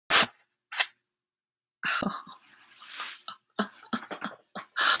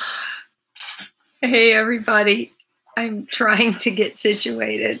Hey, everybody. I'm trying to get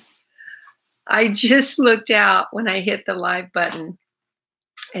situated. I just looked out when I hit the live button,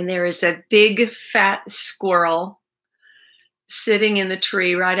 and there is a big fat squirrel sitting in the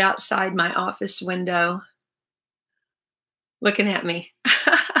tree right outside my office window looking at me.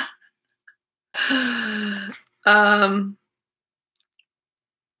 um,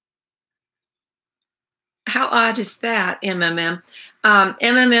 how odd is that, MMM?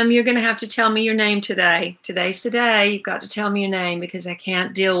 MMM, you're going to have to tell me your name today. Today's the day. You've got to tell me your name because I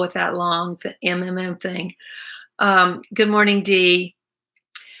can't deal with that long MMM thing. Good morning, Dee.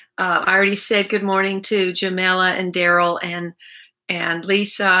 I already said good morning to Jamela and Daryl and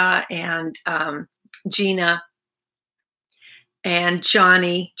Lisa and Gina and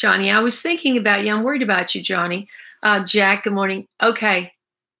Johnny. Johnny, I was thinking about you. I'm worried about you, Johnny. Jack, good morning. Okay.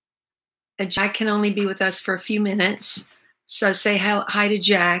 Jack can only be with us for a few minutes. So say hi to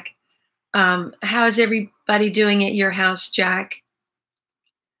Jack. How is everybody doing at your house, Jack?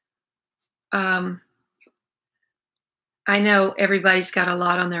 I know everybody's got a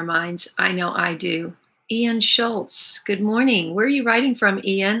lot on their minds. I know I do. Ian Schultz, good morning. Where are you writing from,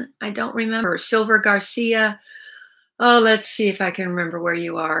 Ian? I don't remember. Silver Garcia. Oh, let's see if I can remember where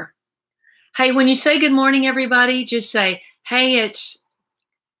you are. Hey, when you say good morning, everybody, just say, hey, it's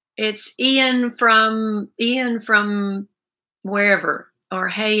Ian from wherever. Or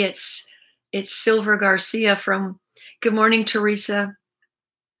hey, it's Silver Garcia from, good morning, Teresa.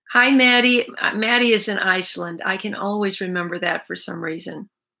 Hi, Maddie. Maddie is in Iceland. I can always remember that for some reason.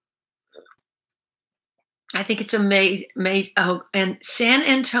 I think it's amazing. Oh, and San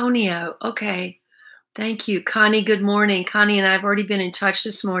Antonio. Okay. Thank you. Connie, good morning. Connie and I have already been in touch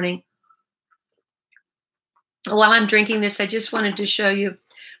this morning. While I'm drinking this, I just wanted to show you,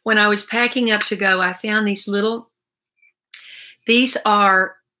 when I was packing up to go, I found these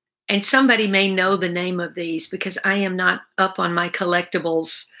are, and somebody may know the name of these because I am not up on my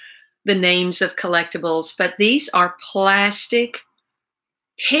collectibles, the names of collectibles, but these are plastic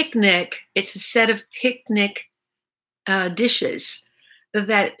picnic. It's a set of picnic dishes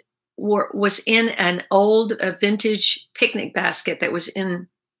that was in an old vintage picnic basket that was in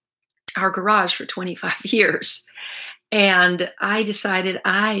our garage for 25 years. And I decided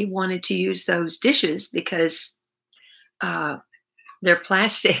I wanted to use those dishes because they're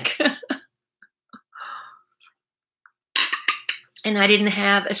plastic. And I didn't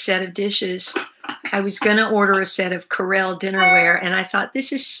have a set of dishes. I was going to order a set of Corelle dinnerware, and I thought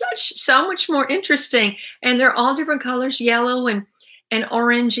this is so much more interesting. And they're all different colors, yellow and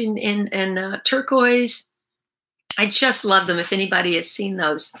orange and turquoise. I just love them. If anybody has seen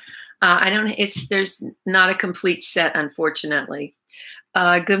those, there's not a complete set, unfortunately.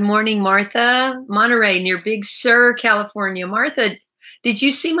 Good morning, Martha. Monterey, near Big Sur, California. Martha, did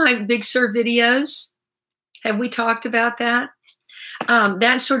you see my Big Sur videos? Have we talked about that?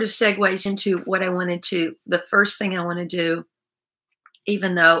 That sort of segues into what I wanted to, the first thing I want to do,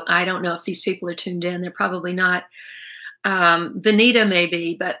 even though I don't know if these people are tuned in, they're probably not. Vanita may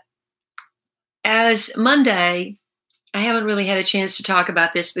be, but as Monday, I haven't really had a chance to talk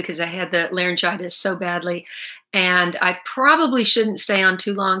about this because I had the laryngitis so badly, and I probably shouldn't stay on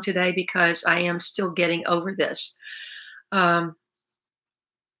too long today because I am still getting over this. But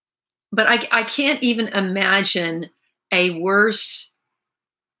I can't even imagine a worse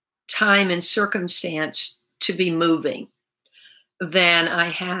time and circumstance to be moving than I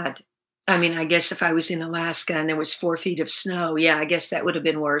had. I mean, I guess if I was in Alaska and there was 4 feet of snow, yeah, I guess that would have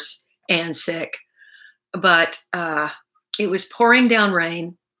been worse and sick. But it was pouring down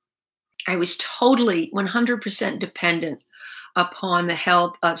rain. I was totally 100% dependent upon the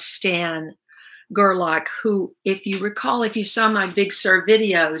help of Stan Gerlach, who, if you recall, if you saw my Big Sur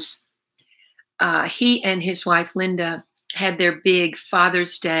videos, he and his wife, Linda, had their big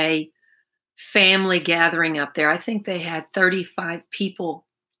Father's Day family gathering up there. I think they had 35 people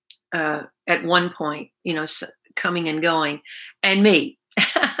at one point, coming and going, and me,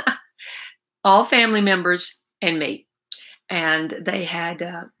 all family members and me. And they had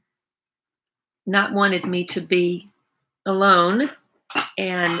not wanted me to be alone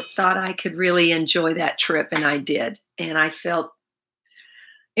and thought I could really enjoy that trip, and I did. And I felt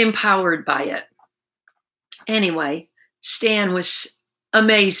empowered by it. Anyway, Stan was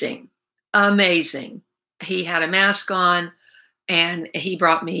amazing, amazing. He had a mask on, and he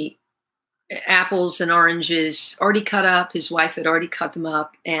brought me apples and oranges already cut up. His wife had already cut them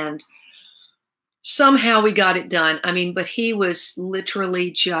up, and somehow we got it done. I mean, but he was literally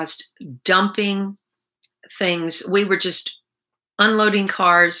just dumping things. We were just unloading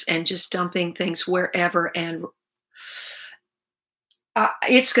cars and just dumping things wherever. And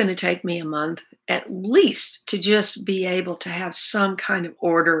it's going to take me a month at least to just be able to have some kind of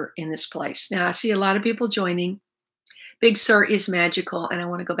order in this place. Now, I see a lot of people joining. Big Sur is magical, and I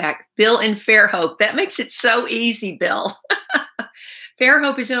want to go back. Bill in Fairhope. That makes it so easy, Bill.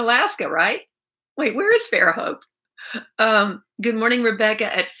 Fairhope is in Alaska, right? Wait, where is Fairhope? Good morning,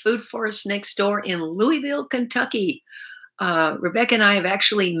 Rebecca at Food Forest Next Door in Louisville, Kentucky. Rebecca and I have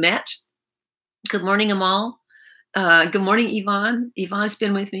actually met. Good morning, Amal. Good morning, Yvonne. Yvonne's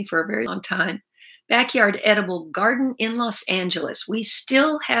been with me for a very long time. Backyard Edible Garden in Los Angeles. We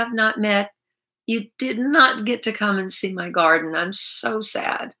still have not met. You did not get to come and see my garden. I'm so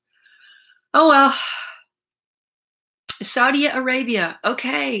sad. Oh, well. Saudi Arabia.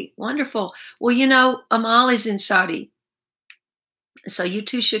 Okay, wonderful. Well, you know, Amal is in Saudi. So you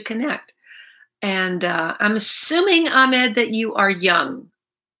two should connect. And I'm assuming, Ahmed, that you are young.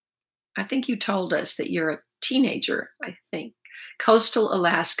 I think you told us that you're a teenager, I think. Coastal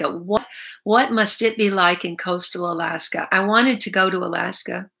Alaska. What must it be like in coastal Alaska? I wanted to go to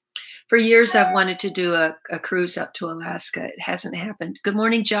Alaska. For years, I've wanted to do a cruise up to Alaska. It hasn't happened. Good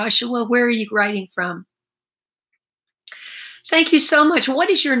morning, Joshua. Where are you writing from? Thank you so much. What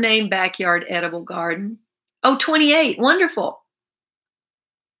is your name, Backyard Edible Garden? Oh, 28. Wonderful.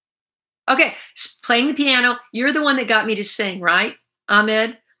 Okay, playing the piano. You're the one that got me to sing, right,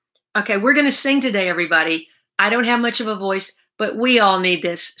 Ahmed? Okay, we're going to sing today, everybody. I don't have much of a voice, but we all need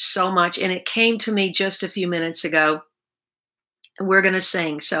this so much. And it came to me just a few minutes ago. We're going to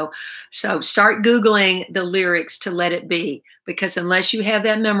sing. So start Googling the lyrics to Let It Be, because unless you have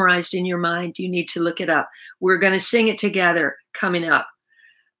that memorized in your mind, you need to look it up. We're going to sing it together coming up.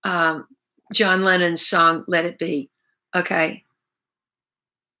 John Lennon's song, Let It Be. Okay.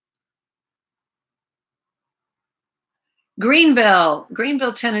 Greenville,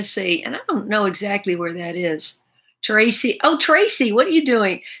 Tennessee. And I don't know exactly where that is. Tracy. Oh, Tracy, what are you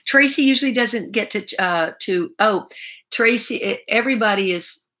doing? Tracy usually doesn't get to Tracy, everybody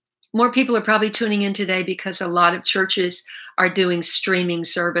is, more people are probably tuning in today because a lot of churches are doing streaming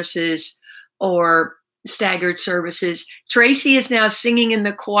services or staggered services. Tracy is now singing in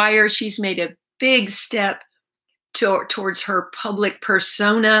the choir. She's made a big step towards her public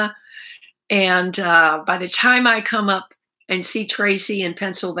persona. And by the time I come up and see Tracy in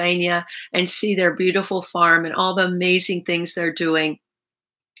Pennsylvania and see their beautiful farm and all the amazing things they're doing,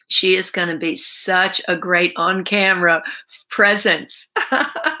 she is going to be such a great on-camera presence. And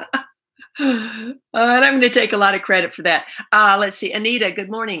I'm going to take a lot of credit for that. Let's see. Anita,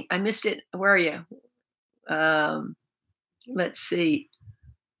 good morning. I missed it. Where are you? Let's see.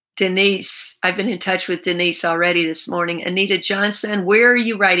 Denise. I've been in touch with Denise already this morning. Anita Johnson, where are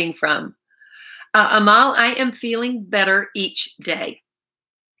you writing from? Amal, I am feeling better each day.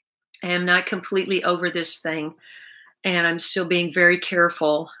 I am not completely over this thing. And I'm still being very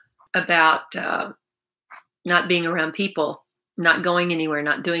careful about not being around people, not going anywhere,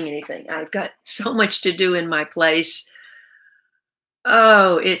 not doing anything. I've got so much to do in my place.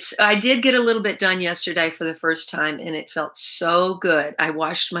 Oh, I did get a little bit done yesterday for the first time, and it felt so good. I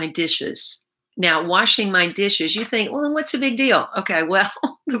washed my dishes. Now, washing my dishes, you think, well, then what's the big deal? Okay, well,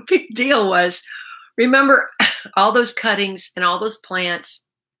 the big deal was, remember all those cuttings and all those plants,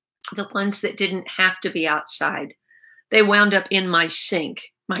 the ones that didn't have to be outside, they wound up in my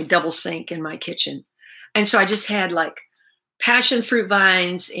sink, my double sink in my kitchen. And so I just had like passion fruit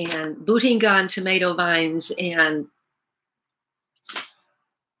vines and Bhutangan tomato vines, and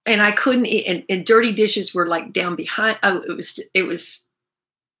I couldn't eat, and dirty dishes were like down behind. Oh, it was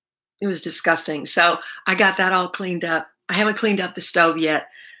disgusting. So I got that all cleaned up. I haven't cleaned up the stove yet,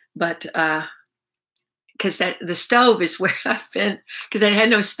 but because the stove is where I've been, because I had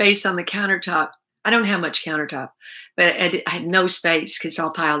no space on the countertop. I don't have much countertop, but I had no space because it's all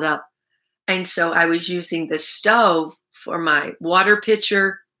piled up. And so I was using the stove for my water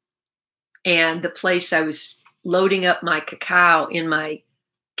pitcher and the place I was loading up my cacao in my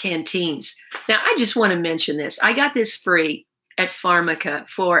canteens. Now, I just want to mention this. I got this free at Pharmaca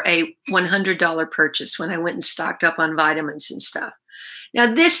for a $100 purchase when I went and stocked up on vitamins and stuff.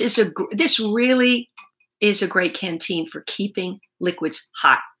 Now, this really is a great canteen for keeping liquids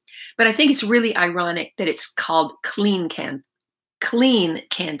hot. But I think it's really ironic that it's called Clean Canteen,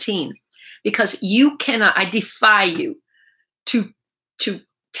 because you cannot, I defy you to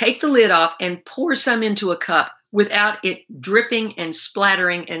take the lid off and pour some into a cup without it dripping and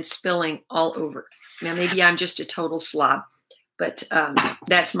splattering and spilling all over. Now, maybe I'm just a total slob, but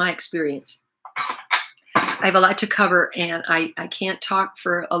that's my experience. I have a lot to cover, and I can't talk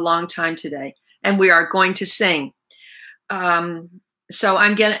for a long time today, and we are going to sing. So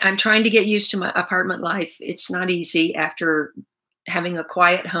I'm trying to get used to my apartment life. It's not easy after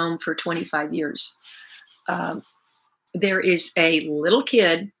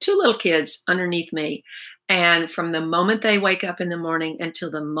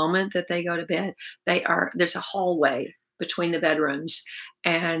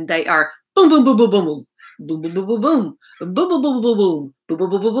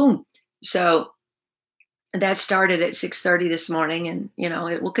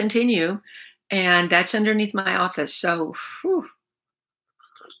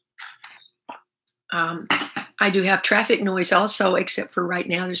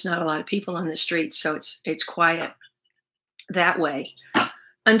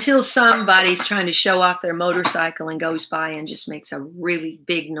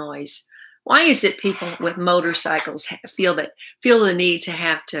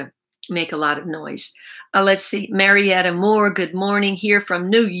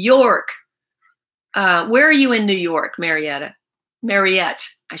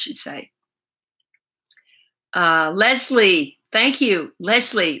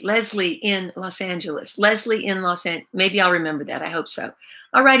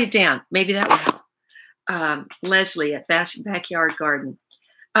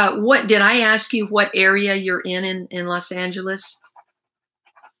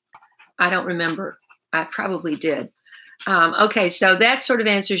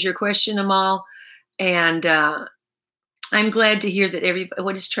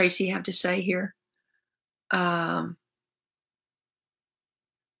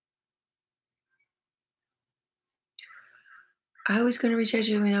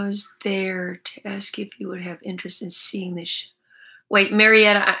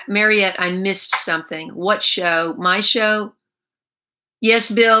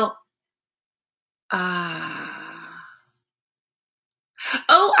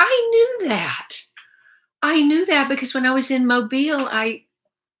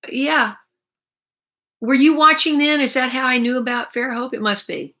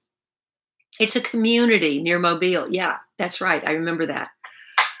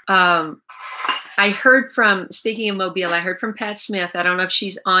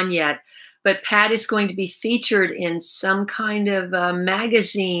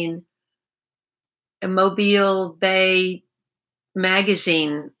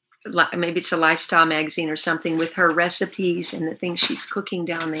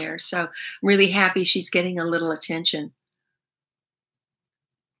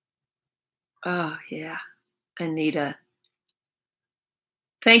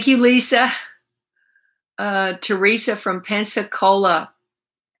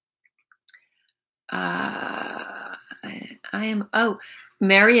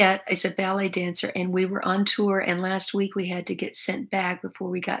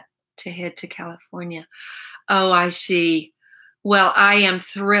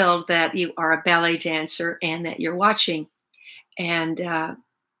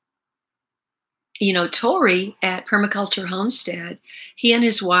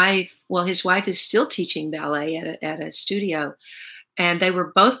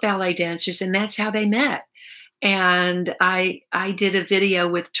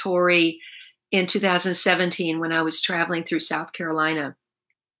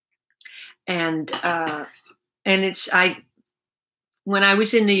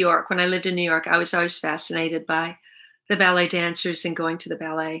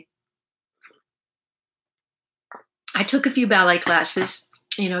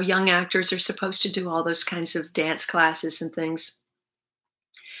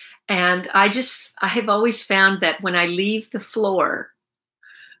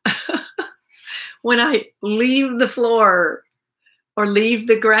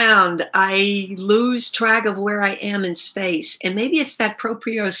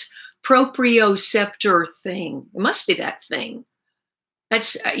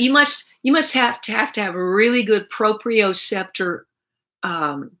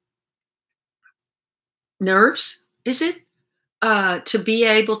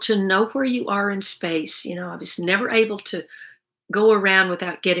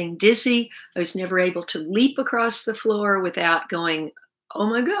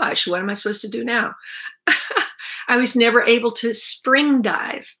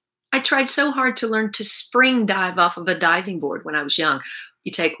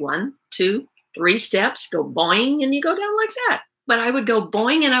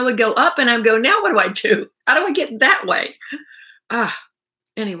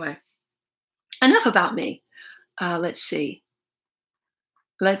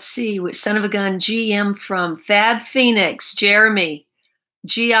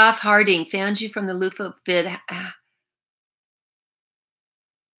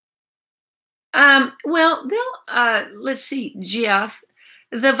Well, let's see, Jeff,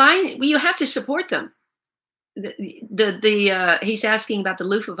 the vine, you have to support them. He's asking about the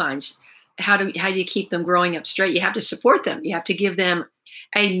loofah vines. How do you keep them growing up straight? You have to support them. You have to give them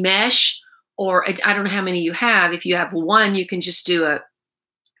a mesh, or I don't know how many you have. If you have one, you can just do a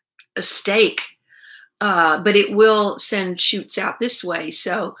stake, but it will send shoots out this way.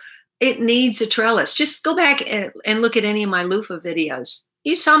 So it needs a trellis. Just go back and look at any of my loofah videos.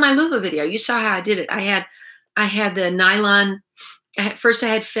 You saw my loofah video. You saw how I did it. I had the nylon. First I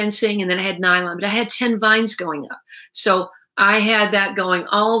had fencing, and then I had nylon, but I had 10 vines going up. So I had that going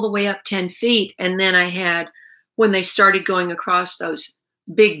all the way up 10 feet. And then I had, when they started going across those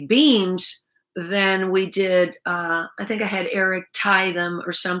big beams, then we did, I think I had Eric tie them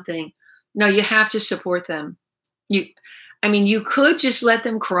or something. No, you have to support them. I mean, you could just let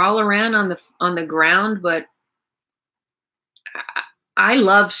them crawl around on the ground, but I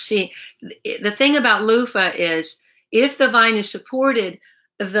love seeing, the thing about loofah is if the vine is supported,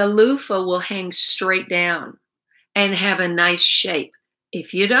 the loofah will hang straight down and have a nice shape.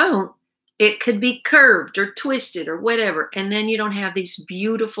 If you don't, it could be curved or twisted or whatever, and then you don't have these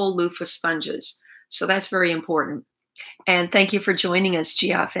beautiful loofah sponges. So that's very important. And thank you for joining us,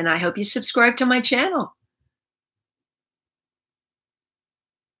 Geoff, and I hope you subscribe to my channel.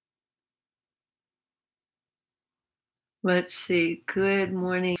 Let's see. Good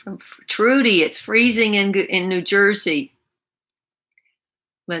morning from Trudy. It's freezing in New Jersey.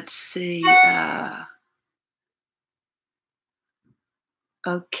 Let's see.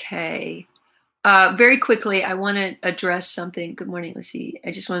 Okay. Very quickly, I want to address something. Good morning. Let's see.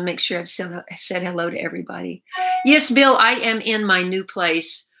 I just want to make sure I've said hello to everybody. Yes, Bill, I am in my new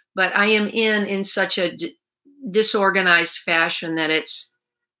place, but I am in such a disorganized fashion that it's,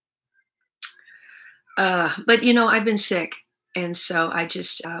 but you know, I've been sick. And so I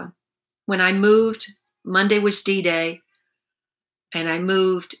just, when I moved, Monday was D-Day, and I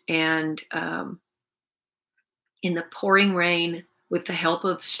moved, and in the pouring rain, with the help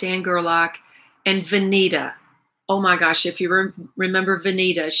of Stan Gerlach and Vanita. Oh my gosh, if you remember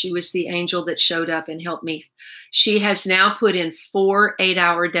Vanita, she was the angel that showed up and helped me. She has now put in 4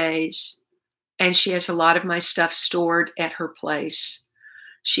 8-hour days, and she has a lot of my stuff stored at her place.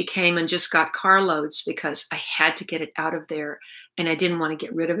 She came and just got carloads because I had to get it out of there, and I didn't want to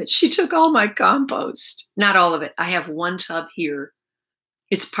get rid of it. She took all my compost. Not all of it. I have 1 tub here.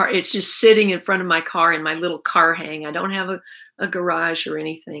 It's just sitting in front of my car in my little car hang. I don't have a garage or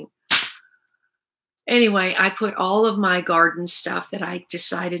anything. Anyway, I put all of my garden stuff that I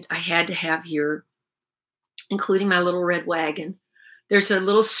decided I had to have here, including my little red wagon. There's a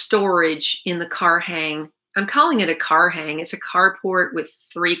little storage in the car hang. I'm calling it a car hang. It's a carport with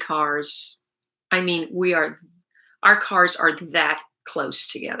 3 cars. I mean, our cars are that close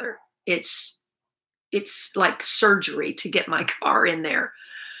together. It's like surgery to get my car in there.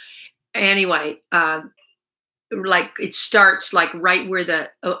 Anyway, like it starts like right where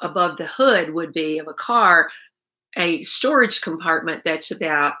above the hood would be of a car, a storage compartment that's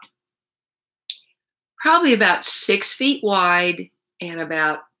probably about 6 feet wide and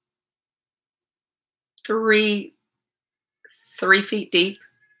about 3 feet deep,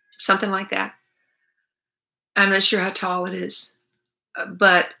 something like that. I'm not sure how tall it is,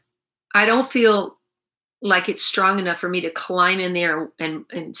 but I don't feel like it's strong enough for me to climb in there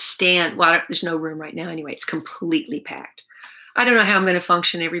and stand. Well, there's no room right now anyway. It's completely packed. I don't know how I'm going to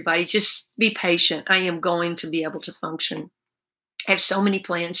function, everybody. Just be patient. I am going to be able to function. I have so many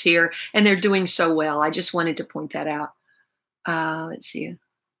plants here, and they're doing so well. I just wanted to point that out. Let's see.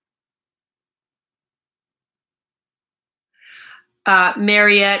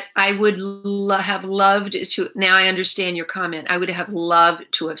 Mariette, I would have loved to, now I understand your comment. I would have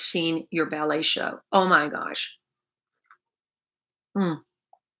loved to have seen your ballet show. Oh my gosh.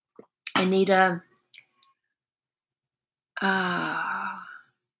 I need a,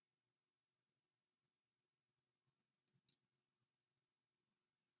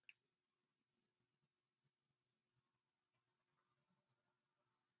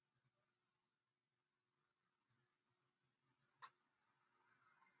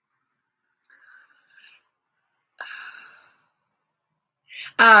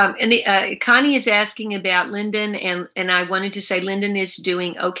 Connie is asking about Linden, and I wanted to say Linden is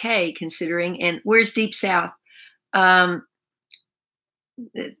doing okay considering. And where's Deep South? The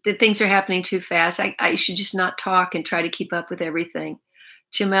things are happening too fast. I should just not talk and try to keep up with everything.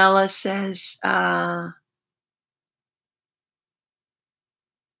 Jamela says,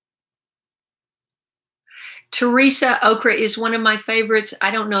 Teresa okra is one of my favorites. I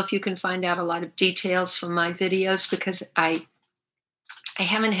don't know if you can find out a lot of details from my videos because I I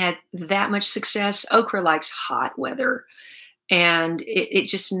haven't had that much success. Okra likes hot weather, and it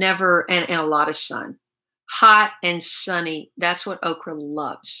just never, and a lot of sun. Hot and sunny, that's what okra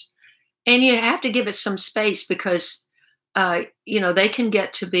loves. And you have to give it some space because, they can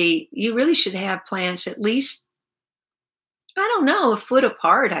get to be, you really should have plants at least, I don't know, a foot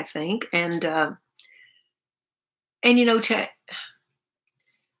apart, I think. And to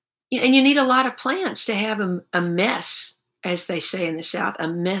yeah, and you need a lot of plants to have a mess, as they say in the South, a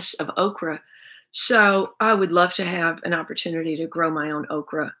mess of okra. So I would love to have an opportunity to grow my own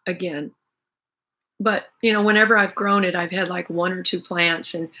okra again. But whenever I've grown it, I've had like one or two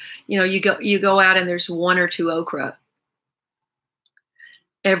plants, and you go out and there's one or two okra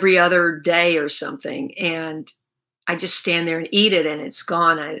every other day or something, and I just stand there and eat it, and it's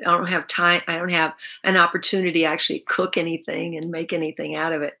gone. I don't have time. I don't have an opportunity to actually cook anything and make anything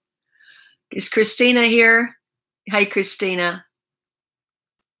out of it. Is Christina here? Hi, Christina.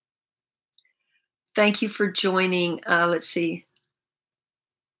 Thank you for joining. Let's see.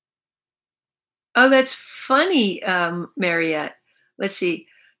 Oh, that's funny, Mariette. Let's see.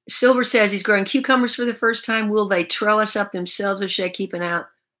 Silver says he's growing cucumbers for the first time. Will they trellis up themselves, or should I keep an out?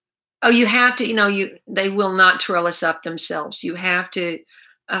 Oh, you have to. They will not trellis up themselves. You have to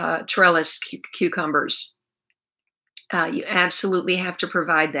trellis cucumbers. You absolutely have to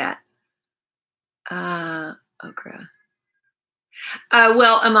provide that. Okra.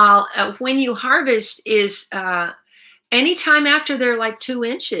 Well, Amal, when you harvest is anytime after they're like 2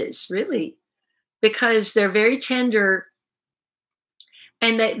 inches, really, because they're very tender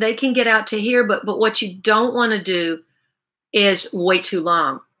and they can get out to here. But what you don't want to do is wait too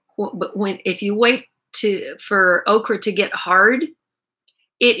long. But if you wait for okra to get hard,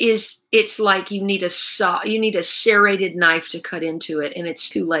 it's like you need a serrated knife to cut into it, and it's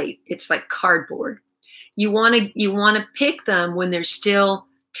too late. It's like cardboard. You want to pick them when they're still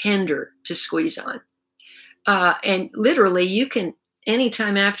tender to squeeze on. And literally, you can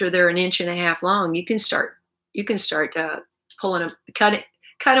anytime after they're 1.5 inches long, you can start pulling them. Cut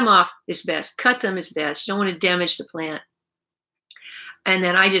them off is best. Cut them is best. You don't want to damage the plant. And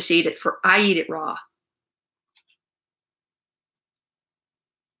then I just eat it raw.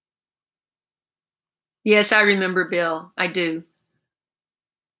 Yes, I remember Bill. I do.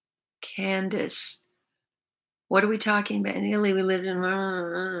 Candace. What are we talking about? In Italy, we lived in.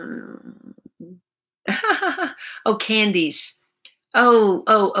 Oh, candies.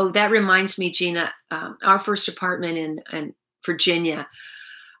 Oh, that reminds me, Gina. Our first apartment in Virginia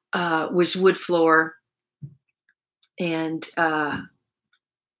was wood floor. And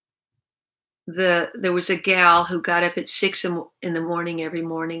there was a gal who got up at 6 in the morning every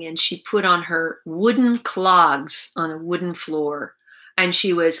morning, and she put on her wooden clogs on a wooden floor, and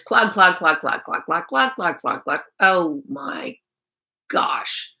she was clog, clog, clog, clog, clog, clog, clog, clog, clog, clog. Oh my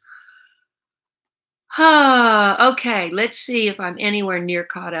gosh. Okay, let's see if I'm anywhere near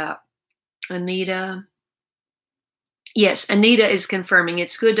caught up. Anita. Yes, Anita is confirming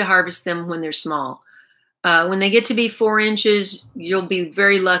it's good to harvest them when they're small. When they get to be 4 inches, you'll be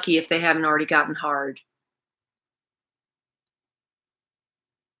very lucky if they haven't already gotten hard.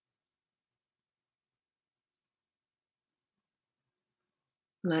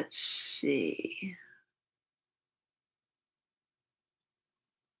 Let's see.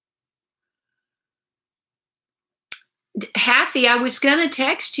 Happy, I was going to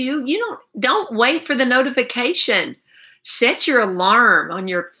text you. You don't wait for the notification. Set your alarm on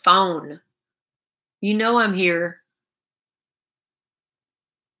your phone. You know I'm here.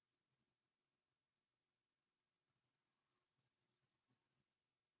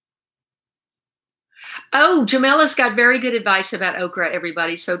 Oh, Jamella's got very good advice about okra,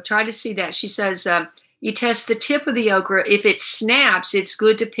 everybody. So try to see that. She says, you test the tip of the okra. If it snaps, it's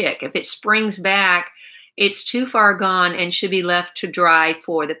good to pick. If it springs back, it's too far gone and should be left to dry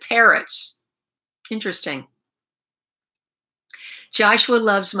for the parrots. Interesting. Joshua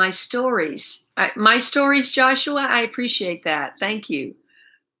loves my stories. My stories, Joshua, I appreciate that. Thank you.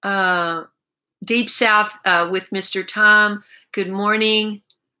 Deep South with Mr. Tom. Good morning.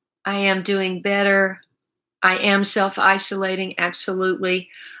 I am doing better. I am self-isolating, absolutely.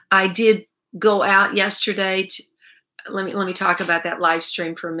 I did go out yesterday to, let me talk about that live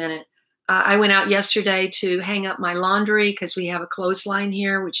stream for a minute. I went out yesterday to hang up my laundry because we have a clothesline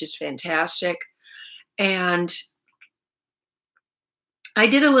here, which is fantastic. And I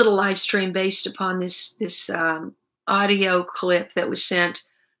did a little live stream based upon this audio clip that was sent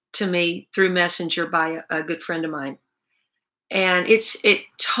to me through Messenger by a good friend of mine. And it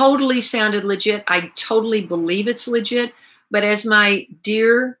totally sounded legit. I totally believe it's legit. But as my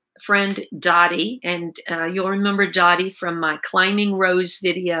dear friend Dottie, and you'll remember Dottie from my climbing rose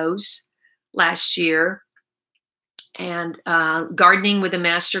videos last year. And Gardening with a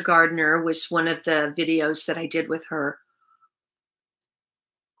Master Gardener was one of the videos that I did with her.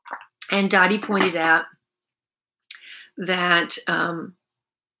 And Dottie pointed out that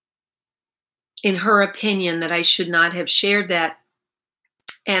in her opinion that I should not have shared that.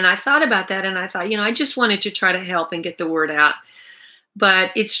 And I thought about that, and I thought, I just wanted to try to help and get the word out. But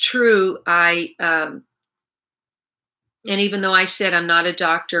it's true. And even though I said I'm not a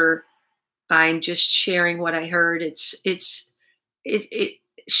doctor, I'm just sharing what I heard.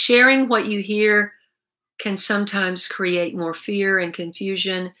 Sharing what you hear can sometimes create more fear and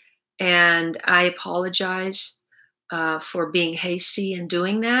confusion. And I apologize for being hasty in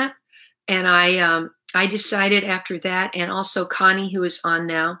doing that. And I decided after that, and also Connie, who is on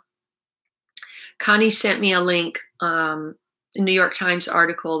now, Connie sent me a link, a New York Times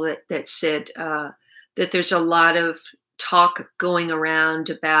article that said that there's a lot of talk going around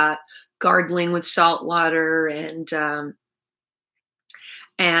about gargling with salt water and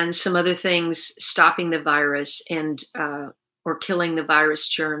some other things stopping the virus and or killing the virus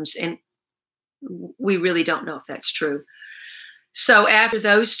germs. And we really don't know if that's true. So after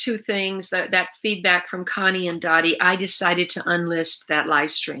those two things, that feedback from Connie and Dottie, I decided to unlist that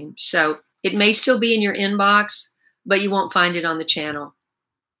live stream. So it may still be in your inbox, but you won't find it on the channel.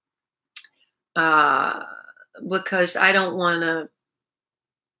 Because I don't want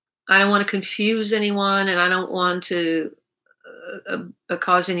to confuse anyone, and I don't want to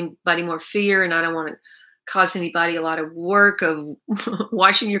cause anybody more fear, and I don't want to cause anybody a lot of work of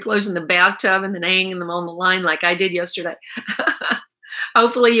washing your clothes in the bathtub and then hanging them on the line like I did yesterday.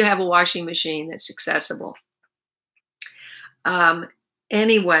 Hopefully you have a washing machine that's accessible.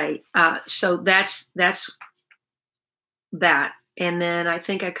 Anyway, so that's that. And then I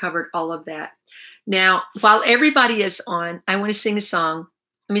think I covered all of that. Now, while everybody is on, I want to sing a song.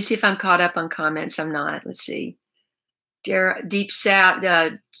 Let me see if I'm caught up on comments. I'm not. Let's see. Deep South.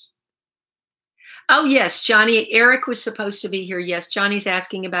 Oh, yes, Johnny. Eric was supposed to be here. Yes, Johnny's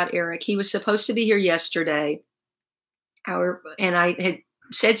asking about Eric. He was supposed to be here yesterday. And I had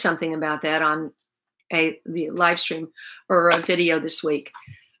said something about that on the live stream or a video this week.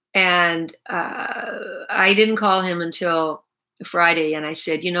 And I didn't call him until Friday. And I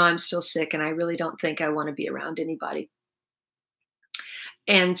said, I'm still sick and I really don't think I want to be around anybody.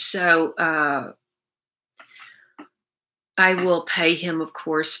 And so I will pay him, of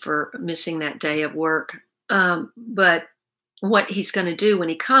course, for missing that day of work. But what he's going to do when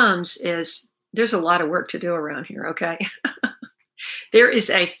he comes is there's a lot of work to do around here, okay? There is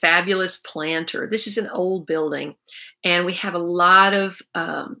a fabulous planter. This is an old building, and we have a lot of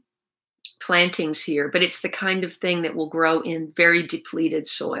plantings here, but it's the kind of thing that will grow in very depleted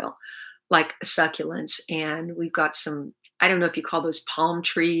soil, like succulents. And we've got some, I don't know if you call those palm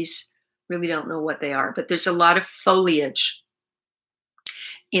trees, really don't know what they are, but there's a lot of foliage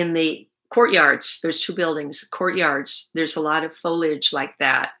in the courtyards. There's two buildings, courtyards. There's a lot of foliage like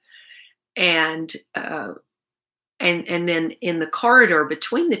that. And then in the corridor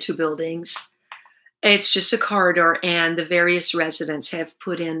between the two buildings, it's just a corridor, and the various residents have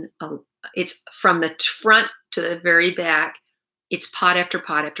put in, it's from the front to the very back, it's pot after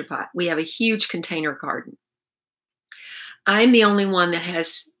pot after pot. We have a huge container garden. I'm the only one that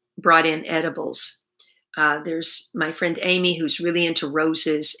has brought in edibles. There's my friend Amy, who's really into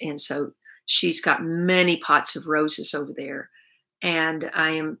roses, and so she's got many pots of roses over there. And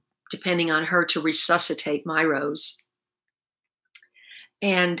I am depending on her to resuscitate my rose.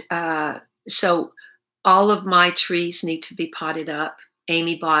 And so all of my trees need to be potted up.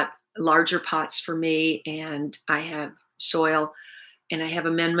 Amy bought larger pots for me, and I have soil and I have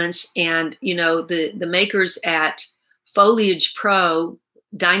amendments. And, the makers at Foliage Pro,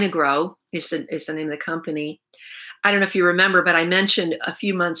 Dynagrow is the name of the company. I don't know if you remember, but I mentioned a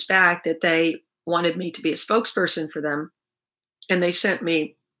few months back that they wanted me to be a spokesperson for them. And they sent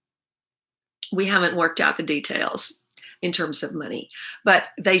me, we haven't worked out the details in terms of money, but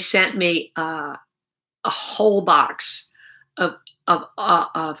they sent me a whole box of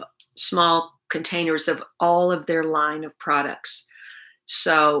small containers of all of their line of products.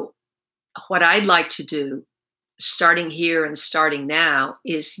 So what I'd like to do, starting here and starting now,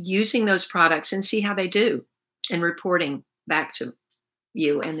 is using those products and see how they do and reporting back to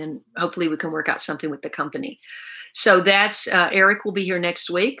you. And then hopefully we can work out something with the company. So that's, Eric will be here next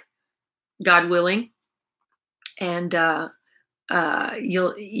week, God willing. And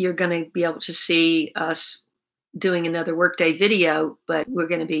you're going to be able to see us doing another workday video, but we're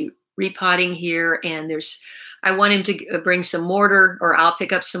going to be repotting here. And there's I want him to bring some mortar, or I'll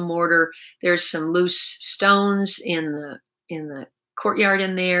pick up some mortar. There's some loose stones in the courtyard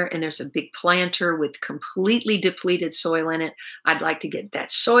in there, and there's a big planter with completely depleted soil in it. I'd like to get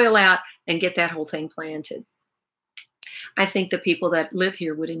that soil out and get that whole thing planted. I think the people that live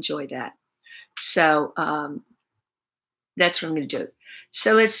here would enjoy that. So that's what I'm going to do.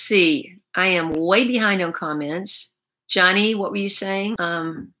 So let's see. I am way behind on comments. Johnny, what were you saying?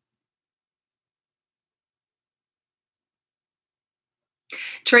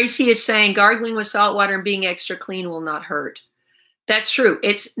 Tracy is saying gargling with salt water and being extra clean will not hurt. That's true.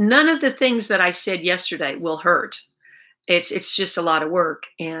 It's none of the things that I said yesterday will hurt. It's just a lot of work,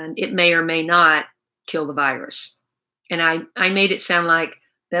 and it may or may not kill the virus. And I made it sound like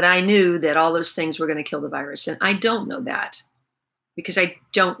that I knew that all those things were going to kill the virus. And I don't know that, because I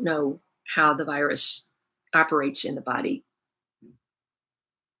don't know how the virus operates in the body.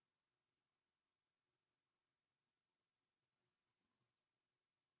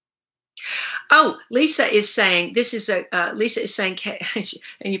 Oh, Lisa is saying, Lisa is saying,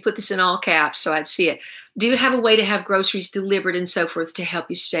 and you put this in all caps so I'd see it. Do you have a way to have groceries delivered and so forth to help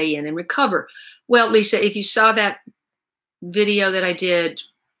you stay in and recover? Well, Lisa, if you saw that video that I did,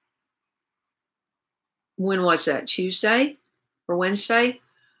 when was that? Tuesday or Wednesday,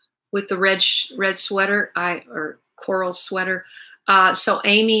 with the red sweater, or coral sweater. So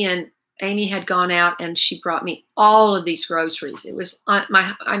Amy had gone out and she brought me all of these groceries. It was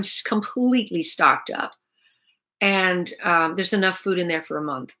I'm completely stocked up, and there's enough food in there for a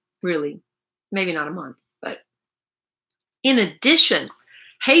month, really, maybe not a month. But in addition,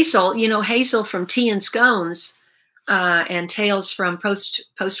 Hazel, Hazel from Tea and Scones and Tales from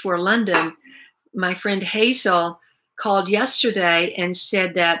Post-War London, my friend Hazel called yesterday and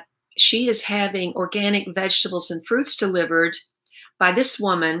said that she is having organic vegetables and fruits delivered by this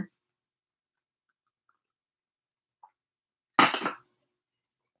woman.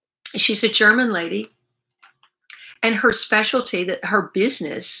 She's a German lady, and her specialty, that her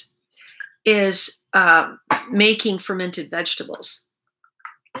business, is making fermented vegetables.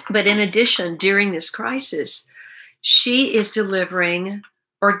 But in addition, during this crisis, she is delivering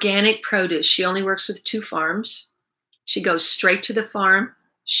organic produce. She only works with 2 farms. She goes straight to the farm.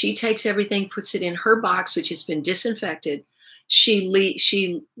 She takes everything, puts it in her box, which has been disinfected. She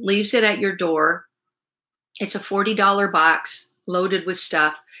leaves it at your door. It's a $40 box loaded with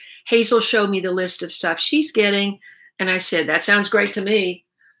stuff. Hazel showed me the list of stuff she's getting, and I said, that sounds great to me.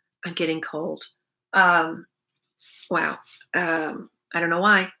 I'm getting cold. Wow. I don't know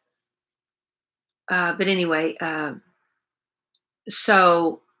why. But anyway,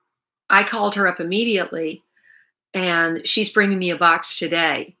 so I called her up immediately, and she's bringing me a box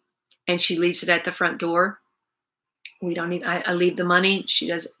today, and she leaves it at the front door. We don't even, I leave the money. She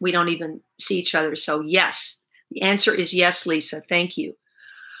does. We don't even see each other. So yes, the answer is yes, Lisa. Thank you.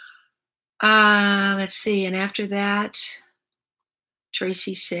 Let's see. And after that,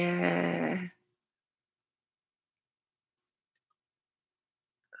 Tracy said,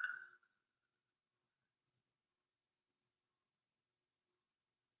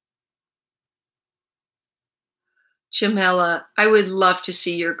 Jamela, I would love to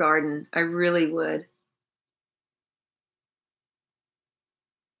see your garden. I really would.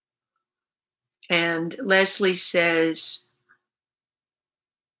 And Leslie says,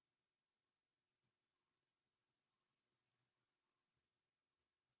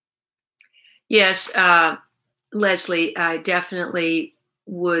 yes, Leslie, I definitely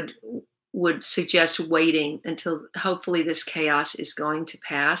would suggest waiting until hopefully this chaos is going to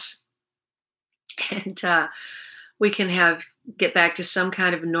pass, and we can get back to some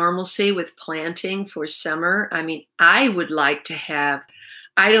kind of normalcy with planting for summer. I mean, I would like to have,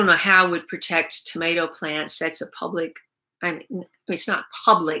 I don't know how it would protect tomato plants. That's a public, I mean, it's not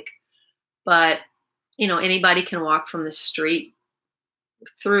public, but anybody can walk from the street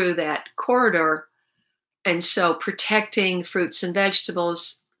through that corridor. And so protecting fruits and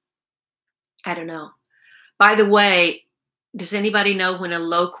vegetables, I don't know. By the way, does anybody know when a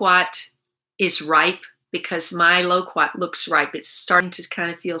loquat is ripe? Because my loquat looks ripe. It's starting to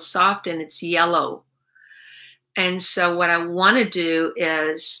kind of feel soft, and it's yellow. And so what I want to do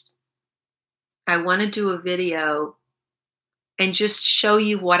is I want to do a video and just show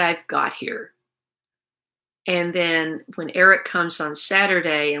you what I've got here. And then when Eric comes on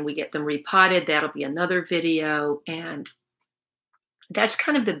Saturday and we get them repotted, that'll be another video. And that's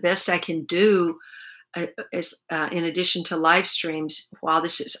kind of the best I can do in addition to live streams while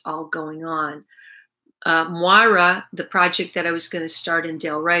this is all going on. Moira, the project that I was going to start in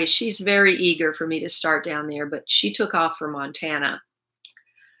Delray, she's very eager for me to start down there, but she took off for Montana.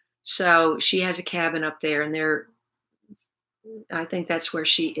 So she has a cabin up there, and I think that's where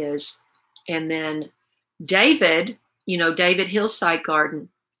she is. And then David, David Hillside Garden,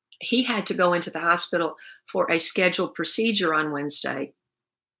 he had to go into the hospital for a scheduled procedure on Wednesday.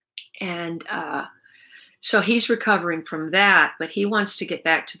 And so he's recovering from that, but he wants to get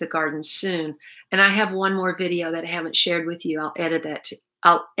back to the garden soon. And I have one more video that I haven't shared with you. I'll edit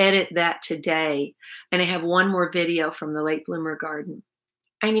that today. And I have one more video from the Late Bloomer Garden.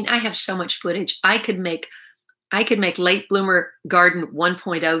 I mean, I have so much footage. I could make Late Bloomer Garden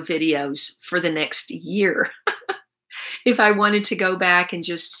 1.0 videos for the next year if I wanted to go back and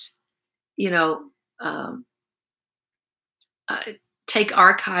just, take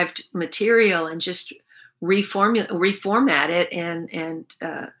archived material and just reformat it. And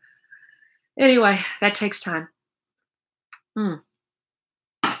anyway, that takes time.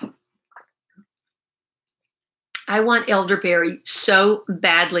 I want elderberry so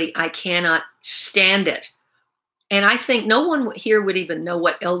badly. I cannot stand it. And I think no one here would even know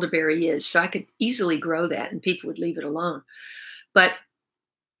what elderberry is. So I could easily grow that and people would leave it alone. But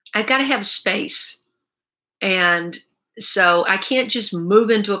I've got to have space. And so I can't just move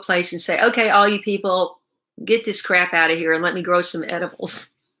into a place and say, okay, all you people, get this crap out of here and let me grow some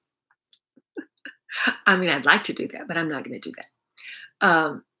edibles. I mean, I'd like to do that, but I'm not going to do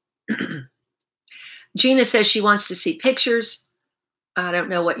that. Gina says she wants to see pictures. I don't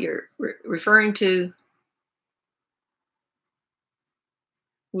know what you're referring to.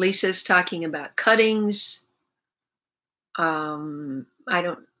 Lisa's talking about cuttings.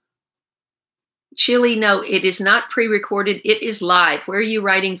 Chili, no, it is not pre-recorded. It is live. Where are you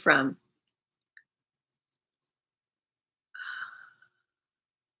writing from?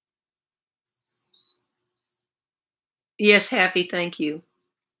 Yes, Happy, thank you.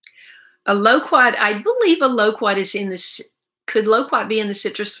 A loquat, I believe a loquat is in this. Could loquat be in the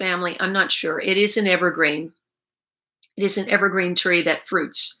citrus family? I'm not sure. It is an evergreen. It is an evergreen tree that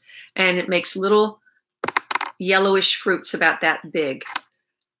fruits, and it makes little yellowish fruits about that big.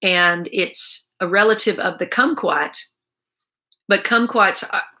 And it's a relative of the kumquat, but kumquats,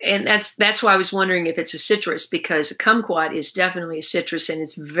 and that's why I was wondering if it's a citrus, because a kumquat is definitely a citrus and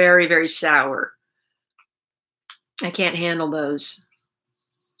it's very, very sour. I can't handle those.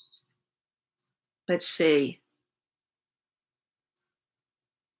 Let's see.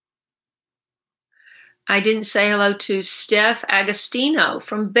 I didn't say hello to Steph Agostino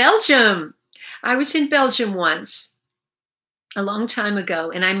from Belgium. I was in Belgium once, a long time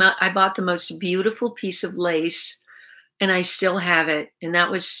ago, and I bought the most beautiful piece of lace, and I still have it. And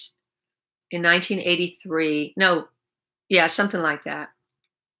that was in 1983. No, yeah, something like that.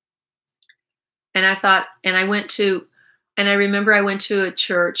 And I thought, and I remember I went to a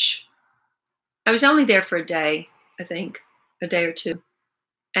church. I was only there for a day, I think, a day or two.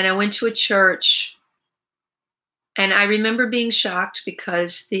 And I went to a church, and I remember being shocked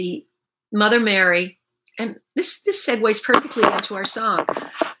because the Mother Mary, and this segues perfectly into our song.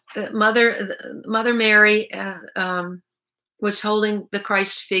 The Mother Mary was holding the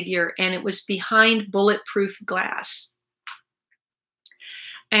Christ figure, and it was behind bulletproof glass.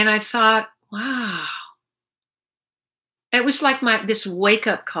 And I thought, wow. It was like this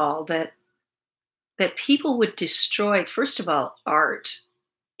wake-up call that people would destroy, first of all, art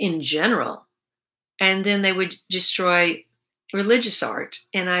in general, and then they would destroy religious art.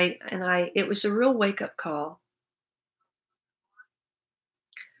 And it was a real wake-up call.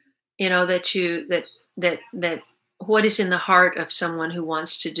 That what is in the heart of someone who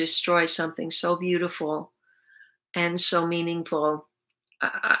wants to destroy something so beautiful and so meaningful.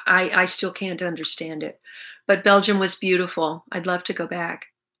 I still can't understand it. But Belgium was beautiful. I'd love to go back.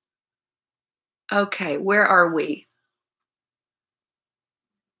 Okay, where are we?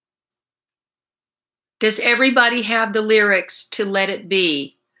 Does everybody have the lyrics to Let It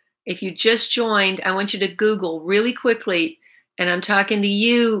Be? If you just joined, I want you to Google really quickly, and I'm talking to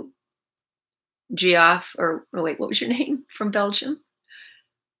you, Geoff, or wait, what was your name from Belgium?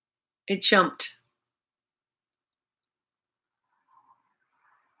 It jumped.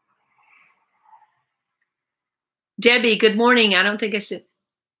 Debbie, good morning. I don't think I said.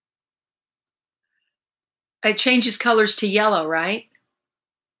 It changes colors to yellow, right?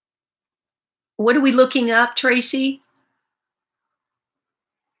 What are we looking up, Tracy?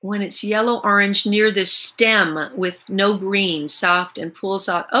 When it's yellow-orange near the stem with no green, soft, and pulls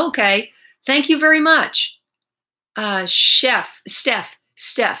off. Okay, thank you very much. Steph.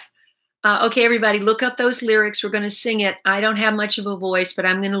 Okay, everybody, look up those lyrics. We're going to sing it. I don't have much of a voice, but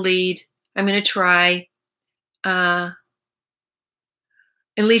I'm going to lead. I'm going to try.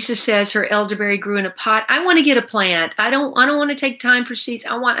 And Lisa says her elderberry grew in a pot. I want to get a plant. I don't want to take time for seeds.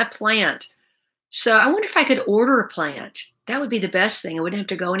 I want a plant. So I wonder if I could order a plant. That would be the best thing. I wouldn't have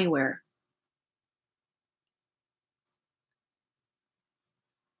to go anywhere.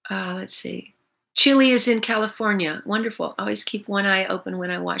 Let's see. Chile is in California. Wonderful. Always keep one eye open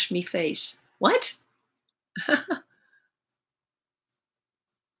when I wash me face. What?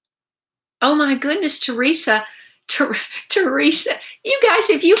 Oh my goodness, Teresa. Teresa, you guys,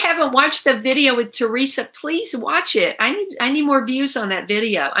 if you haven't watched the video with Teresa, please watch it. I need more views on that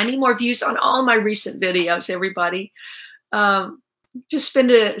video. I need more views on all my recent videos, everybody. Just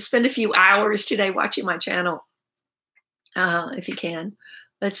spend a few hours today watching my channel, if you can.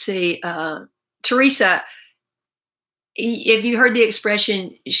 Let's see. Teresa, have you heard the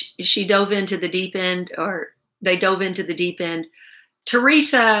expression, she dove into the deep end, or they dove into the deep end?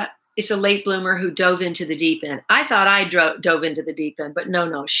 Teresa is a late bloomer who dove into the deep end. I thought I dove into the deep end, but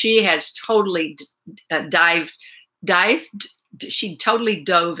no, she has totally dived. She totally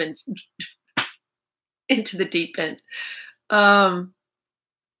dove into the deep end.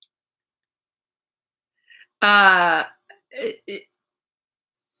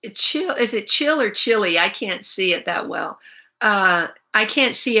 Chill, is it chill or chilly? I can't see it that well. I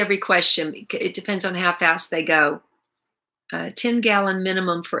can't see every question. It depends on how fast they go. 10-gallon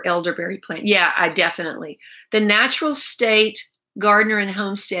minimum for elderberry plant. Yeah, I definitely. The Natural State Gardener and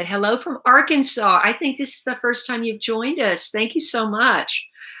Homestead. Hello from Arkansas. I think this is the first time you've joined us. Thank you so much.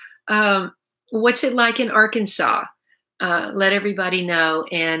 What's it like in Arkansas? Let everybody know,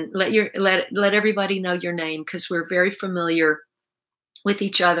 and let everybody know your name, because we're very familiar with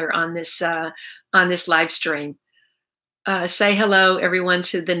each other on this live stream. Say hello, everyone,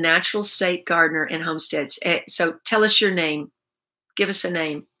 to the Natural State Gardener and Homesteads. So tell us your name. Give us a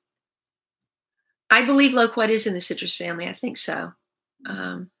name. I believe loquat is in the citrus family. I think so.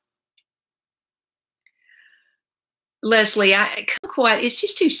 Leslie, kumquat is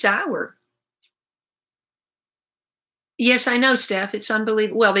just too sour. Yes, I know, Steph. It's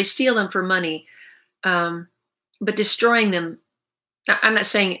unbelievable. Well, they steal them for money, but destroying them, I'm not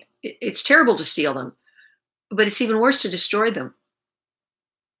saying it's terrible to steal them, but it's even worse to destroy them.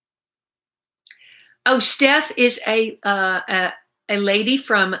 Oh, Steph is a lady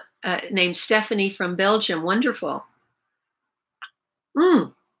from named Stephanie from Belgium. Wonderful.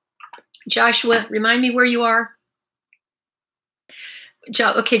 Joshua, remind me where you are.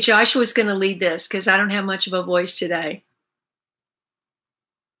 Okay, Joshua's going to lead this because I don't have much of a voice today.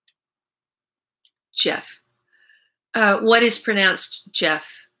 Jeff. What is pronounced Jeff?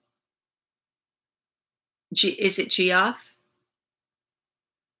 Is it Geoff?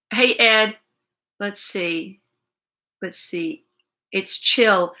 Hey, Ed. Let's see. It's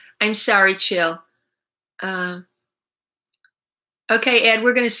Chill. I'm sorry, Chill. Okay, Ed,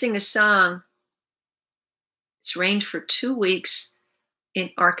 we're going to sing a song. It's rained for 2 weeks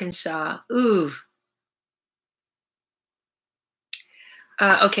in Arkansas. Ooh.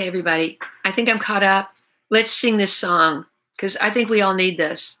 Okay, everybody. I think I'm caught up. Let's sing this song, because I think we all need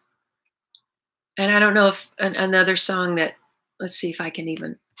this. And I don't know if another song that, let's see if I can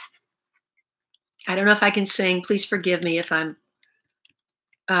even, I don't know if I can sing. Please forgive me if I'm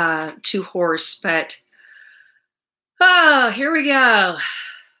too hoarse, but here we go.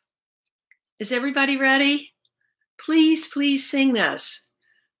 Is everybody ready? Please, please sing this.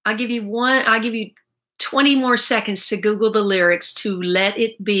 I'll give you 20 more seconds to Google the lyrics to Let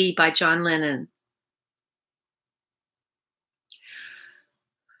It Be by John Lennon.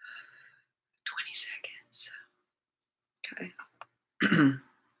 20 seconds. Okay.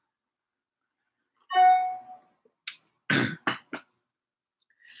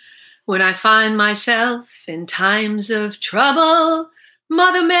 When I find myself in times of trouble,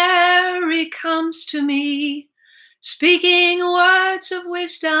 Mother Mary comes to me, speaking words of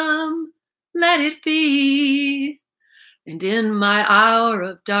wisdom, let it be. And in my hour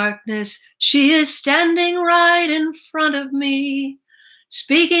of darkness, she is standing right in front of me,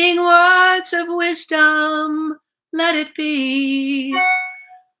 speaking words of wisdom, let it be.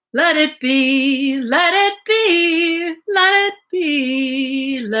 Let it be, let it be, let it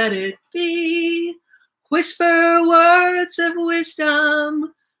be, let it be. Whisper words of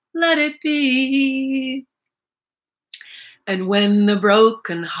wisdom, let it be. And when the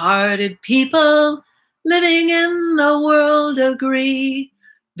broken-hearted people living in the world agree,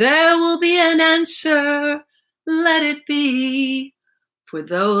 there will be an answer, let it be. For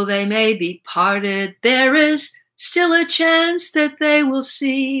though they may be parted, there is still a chance that they will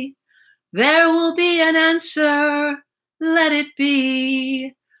see. There will be an answer, let it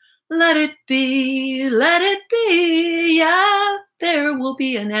be. Let it be, let it be, yeah. there will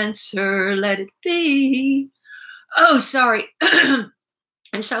be an answer. Let it be. Oh, sorry. I'm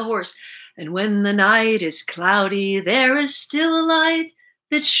so hoarse. And when the night is cloudy, there is still a light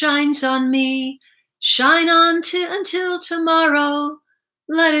that shines on me. Shine on until tomorrow.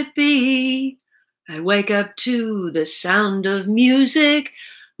 Let it be. I wake up to the sound of music.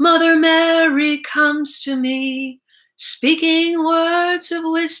 Mother Mary comes to me, speaking words of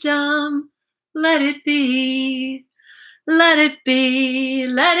wisdom. Let it be. Let it be.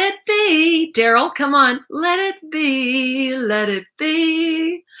 Let it be. Daryl, come on. Let it be. Let it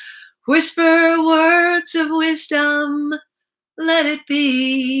be. Whisper words of wisdom. Let it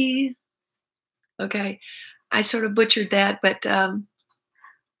be. Okay, I sort of butchered that, but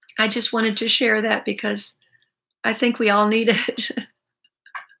I just wanted to share that because I think we all need it.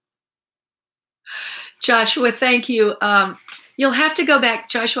 Joshua, thank you. You'll have to go back.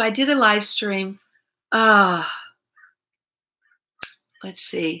 Joshua, I did a live stream. Let's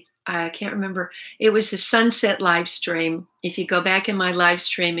see. I can't remember. It was a sunset live stream. If you go back in my live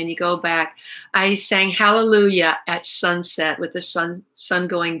stream and you go back, I sang Hallelujah at sunset with the sun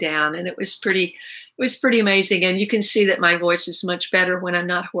going down, and it was pretty amazing. And you can see that my voice is much better when I'm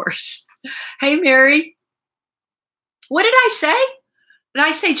not hoarse. Hey, Mary. What did I say? Did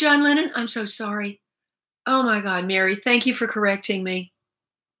I say John Lennon? I'm so sorry. Oh my God, Mary, thank you for correcting me.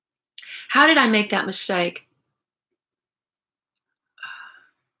 How did I make that mistake?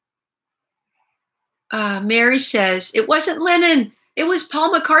 Mary says, it wasn't Lennon. It was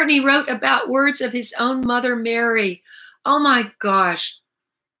Paul McCartney wrote about words of his own mother, Mary. Oh my gosh.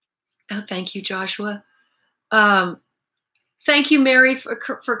 Oh, thank you, Joshua. Thank you, Mary, for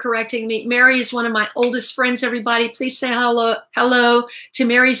correcting me. Mary is one of my oldest friends, everybody. Please say hello to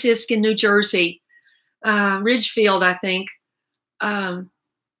Mary Zisk in New Jersey. Ridgefield, I think.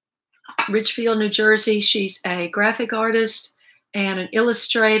 Ridgefield, New Jersey. She's a graphic artist and an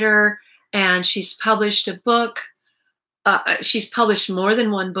illustrator, and she's published a book. She's published more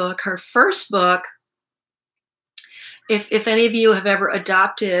than one book. Her first book, if any of you have ever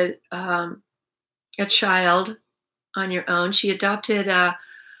adopted a child on your own, she adopted a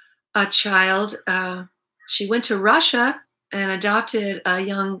child. She went to Russia and adopted a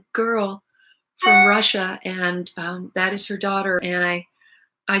young girl from Russia, and that is her daughter. And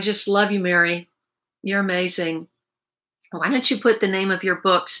I just love you, Mary. You're amazing. Why don't you put the name of your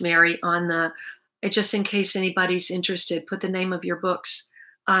books, Mary, on the, just in case anybody's interested, put the name of your books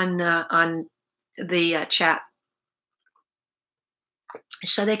on the chat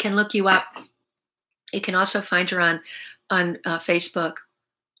so they can look you up. You can also find her on Facebook.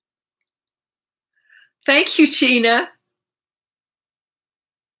 Thank you, Gina.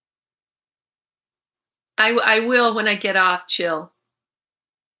 I will when I get off, chill.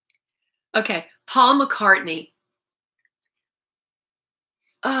 Okay, Paul McCartney.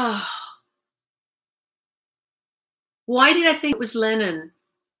 Oh, why did I think it was Lennon?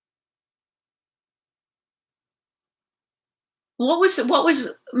 What was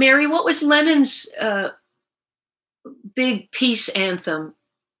Mary? What was Lennon's big peace anthem?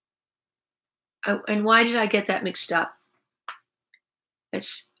 And why did I get that mixed up?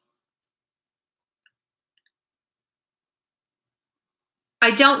 I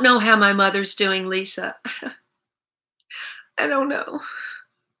don't know how my mother's doing, Lisa. I don't know.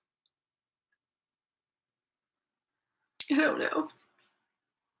 I don't know.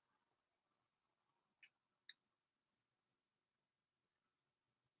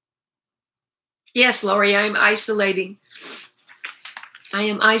 Yes, Lori, I'm isolating. I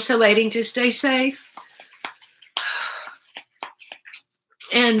am isolating to stay safe.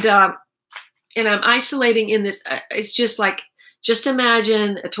 And I'm isolating in this. It's just like, just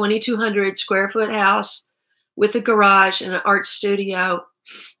imagine a 2,200 square foot house with a garage and an art studio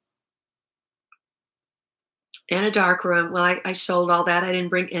and a dark room. Well, I sold all that. I didn't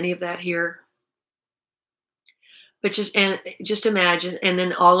bring any of that here. But just imagine, and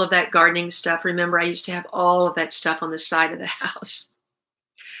then all of that gardening stuff. Remember, I used to have all of that stuff on the side of the house.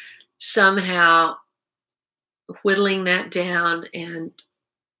 Somehow whittling that down, and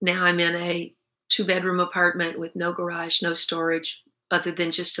now I'm in a 2-bedroom apartment with no garage, no storage, other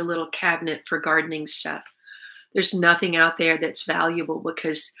than just a little cabinet for gardening stuff. There's nothing out there that's valuable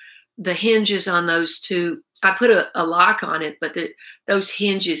because the hinges on those two, I put a lock on it, but those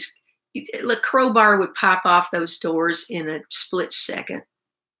hinges, the crowbar would pop off those doors in a split second.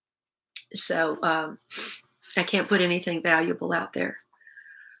 So I can't put anything valuable out there.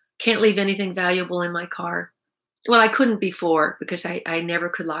 Can't leave anything valuable in my car. Well, I couldn't before because I never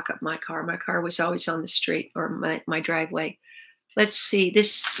could lock up my car. My car was always on the street or my driveway. Let's see.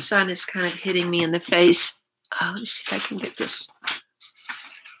 This sun is kind of hitting me in the face. Let me see if I can get this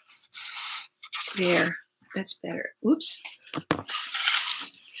There, that's better. Oops.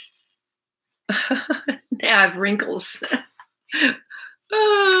 Now I have wrinkles.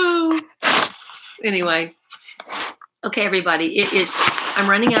 Oh. Anyway. Okay, everybody. I'm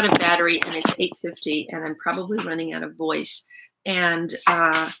running out of battery and it's 8:50 and I'm probably running out of voice. And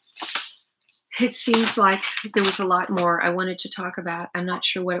it seems like there was a lot more I wanted to talk about. I'm not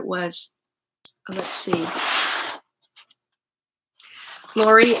sure what it was. Let's see.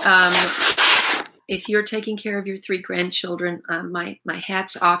 Lori, if you're taking care of your 3 grandchildren, my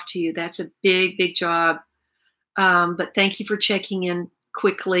hat's off to you. That's a big, big job. But thank you for checking in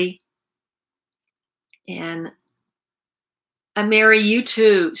quickly. And Mary, you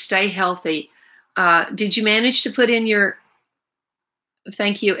too. Stay healthy. Did you manage to put in your...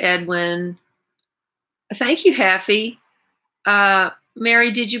 Thank you, Edwin. Thank you, Haffy.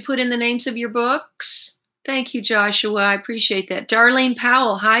 Mary, did you put in the names of your books? Thank you, Joshua. I appreciate that. Darlene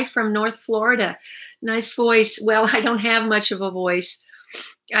Powell, hi from North Florida. Nice voice. Well, I don't have much of a voice.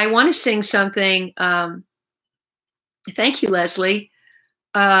 I want to sing something. Thank you, Leslie.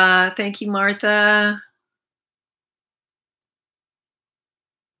 Thank you, Martha.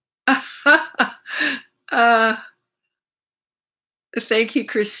 Thank you,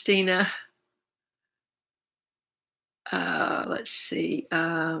 Christina. Let's see.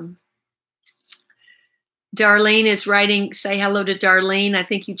 Darlene is writing, say hello to Darlene. I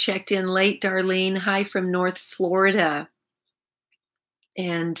think you checked in late, Darlene. Hi from North Florida.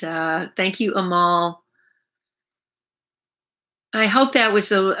 And thank you, Amal. I hope that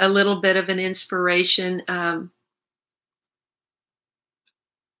was a little bit of an inspiration.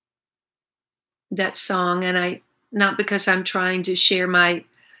 That song, and not because I'm trying to share my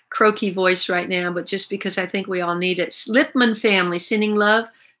croaky voice right now, but just because I think we all need it. Lipman family, sending love,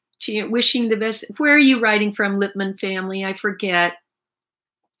 wishing the best. Where are you writing from, Lipman family? I forget.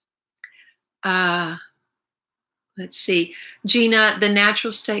 Let's see. Gina, the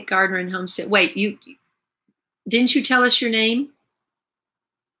Natural State Gardener and Homestead. Wait, didn't you tell us your name?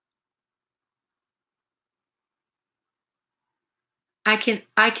 I can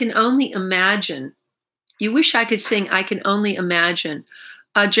only imagine. You wish I could sing I Can Only Imagine.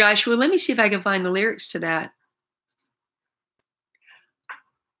 Joshua, let me see if I can find the lyrics to that.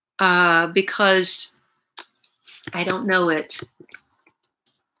 Because I don't know it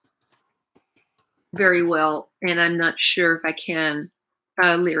very well, and I'm not sure if I can.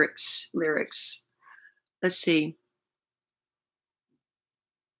 Lyrics. Let's see.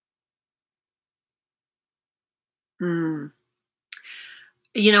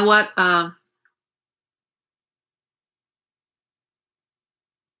 You know what?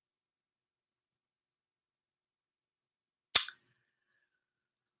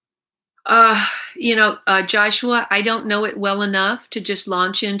 Joshua, I don't know it well enough to just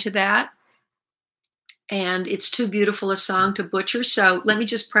launch into that. And it's too beautiful a song to butcher. So let me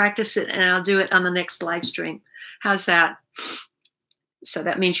just practice it and I'll do it on the next live stream. How's that? So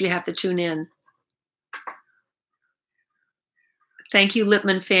that means you have to tune in. Thank you,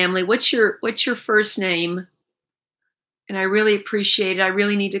 Lipman family. What's your first name? And I really appreciate it. I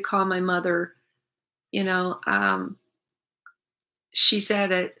really need to call my mother. She's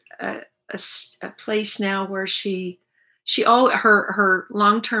at a place now where her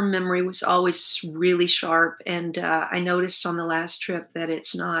long-term memory was always really sharp, and I noticed on the last trip that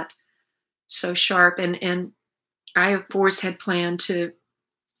it's not so sharp. And I, of course, had planned to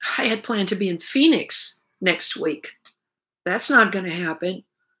be in Phoenix next week. That's not going to happen.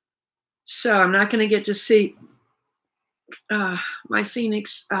 So I'm not going to get to see my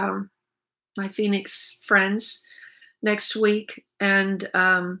Phoenix friends next week. And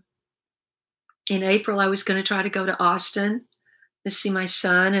in April, I was going to try to go to Austin to see my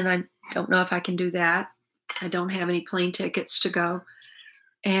son, and I don't know if I can do that. I don't have any plane tickets to go.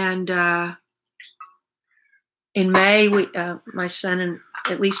 And in May, my son and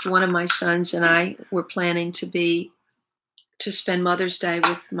at least one of my sons and I were planning to spend Mother's Day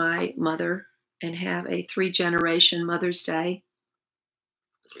with my mother and have a 3-generation Mother's Day.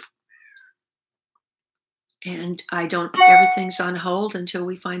 And everything's on hold until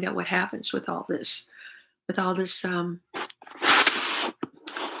we find out what happens with all this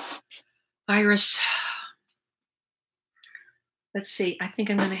virus. Let's see. I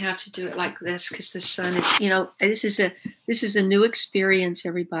think I'm going to have to do it like this because the sun is, this is a new experience,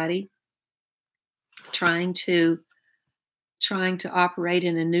 everybody. Trying to operate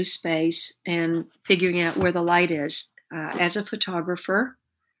in a new space and figuring out where the light is. As a photographer,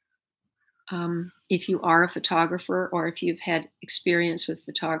 if you are a photographer or if you've had experience with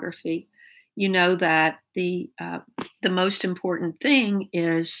photography, you know that the most important thing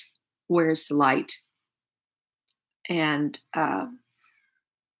is Where's the light? And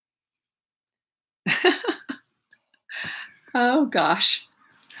oh gosh,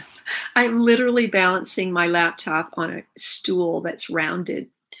 I'm literally balancing my laptop on a stool that's rounded.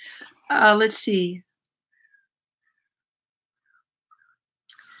 Let's see.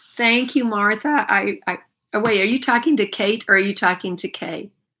 Thank you, Martha. Oh, wait, are you talking to Kate or are you talking to Kay?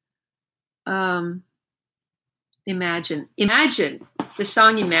 Imagine the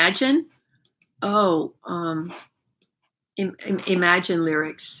song Imagine. Oh, Imagine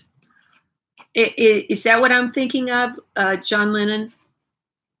lyrics. Is that what I'm thinking of, John Lennon?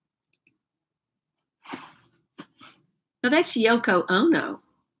 No, that's Yoko Ono.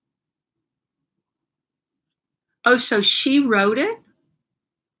 Oh, so she wrote it?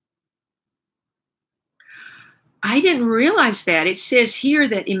 I didn't realize that. It says here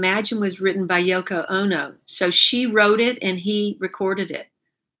that Imagine was written by Yoko Ono. So she wrote it and he recorded it.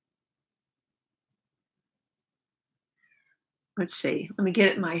 Let's see. Let me get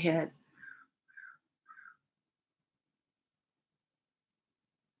it in my head.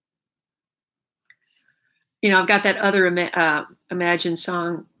 You know, I've got that other Imagine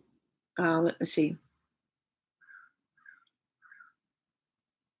song. Let's see.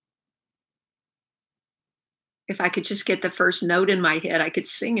 If I could just get the first note in my head, I could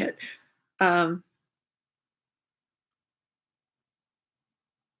sing it.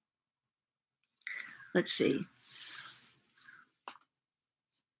 Let's see.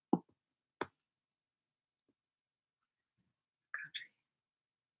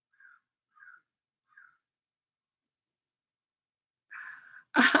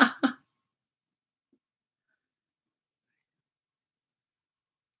 I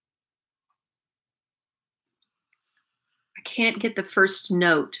can't get the first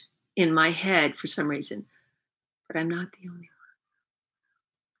note in my head for some reason, but I'm not the only one.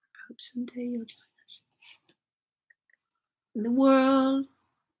 I hope someday you'll join us. The world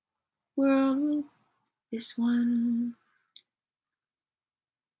is one.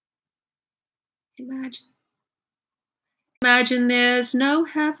 Imagine there's no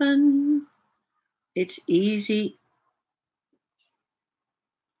heaven. It's easy.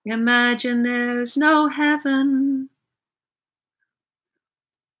 Imagine there's no heaven.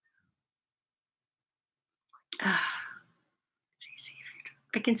 It's easy.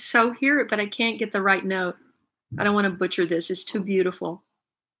 I can so hear it, but I can't get the right note. I don't want to butcher this. It's too beautiful.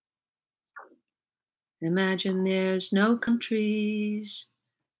 Imagine there's no countries.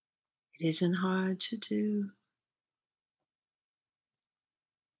 It isn't hard to do.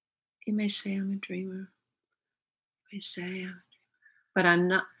 You may say I'm a dreamer. You may say I'm a dreamer. But I'm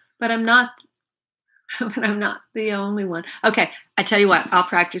not. But I'm not. But I'm not the only one. Okay, I tell you what. I'll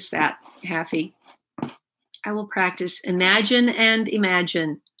practice that, Haffy. I will practice Imagine and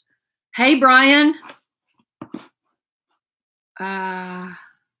Imagine. Hey, Brian.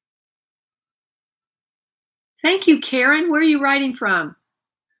 Thank you, Karen. Where are you writing from?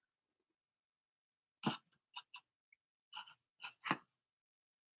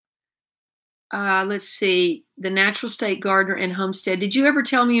 Let's see. The Natural State Gardener and Homestead. Did you ever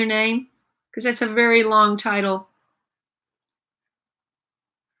tell me your name? Because that's a very long title.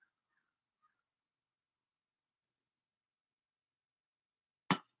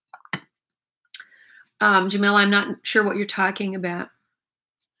 Jamila, I'm not sure what you're talking about.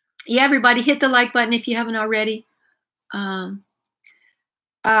 Yeah, everybody hit the like button if you haven't already.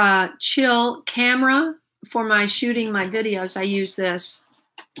 Chill camera for my shooting my videos. I use this.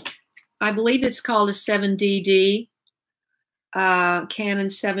 I believe it's called a 7DD, Canon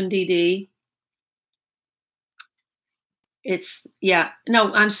 7DD. It's, yeah,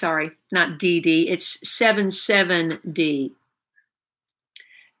 no, I'm sorry, not DD. It's 77D.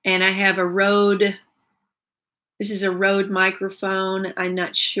 And I have a Rode. This is a Rode microphone. I'm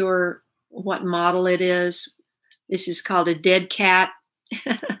not sure what model it is. This is called a Dead Cat,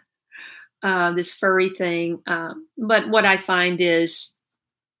 this furry thing. But what I find is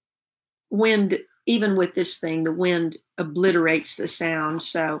wind, even with this thing, the wind obliterates the sound.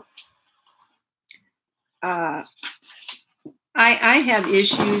 So I have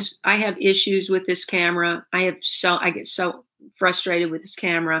issues. I have issues with this camera. I get so frustrated with this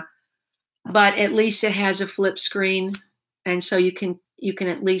camera. But at least it has a flip screen, and so you can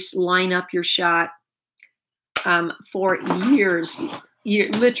at least line up your shot. For years,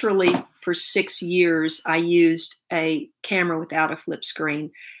 literally for 6 years, I used a camera without a flip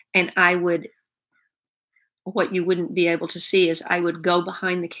screen, and what you wouldn't be able to see is I would go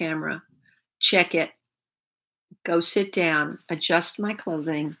behind the camera, check it, go sit down, adjust my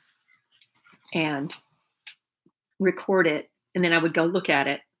clothing, and record it, and then I would go look at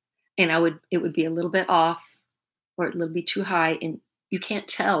it. and it would be a little bit off or a little bit too high, and you can't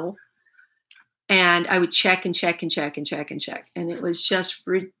tell. And I would check and check and check and check and check. And it was just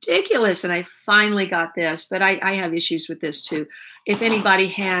ridiculous. And I finally got this, but I have issues with this too. If anybody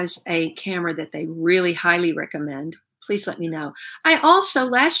has a camera that they really highly recommend, please let me know.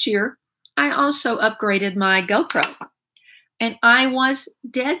 Last year, I also upgraded my GoPro. And I was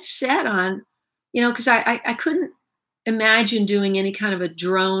dead set on, because I couldn't imagine doing any kind of a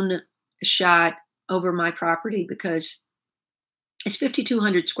drone shot over my property because it's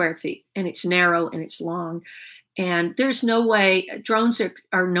 5,200 square feet and it's narrow and it's long. And there's no way drones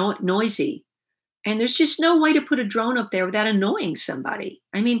are noisy. And there's just no way to put a drone up there without annoying somebody.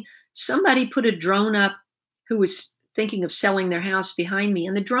 I mean, somebody put a drone up who was thinking of selling their house behind me.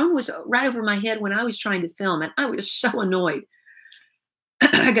 And the drone was right over my head when I was trying to film. And I was so annoyed.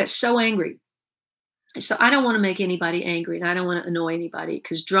 I got so angry. So I don't want to make anybody angry and I don't want to annoy anybody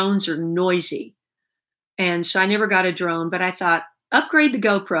because drones are noisy. And so I never got a drone, but I thought, upgrade the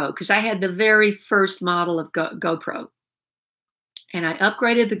GoPro because I had the very first model of GoPro. And I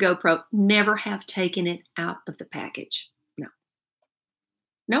upgraded the GoPro, never have taken it out of the package. No.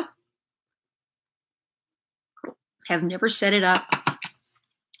 Nope. Have never set it up.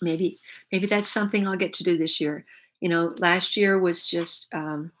 Maybe that's something I'll get to do this year. Last year was just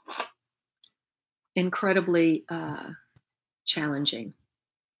incredibly challenging.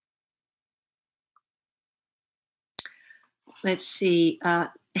 Let's see.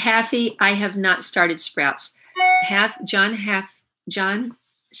 Haffy, I have not started Sprouts. John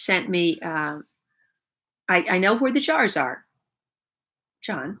sent me, I know where the jars are.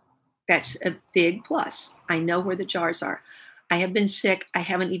 John, that's a big plus. I know where the jars are. I have been sick. I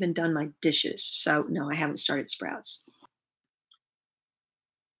haven't even done my dishes. So no, I haven't started Sprouts.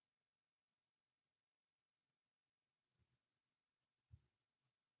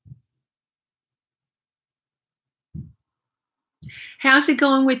 How's it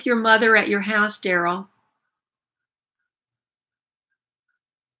going with your mother at your house, Daryl?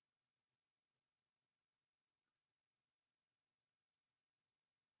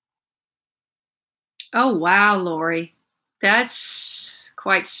 Oh, wow, Lori. That's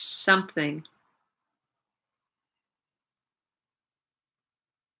quite something.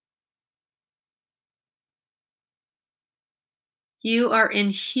 You are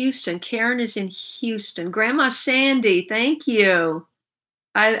in Houston. Karen is in Houston. Grandma Sandy, thank you.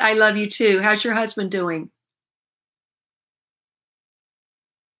 I love you too. How's your husband doing?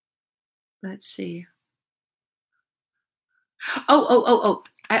 Let's see. Oh.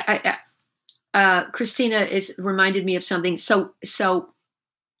 Christina is reminded me of something. So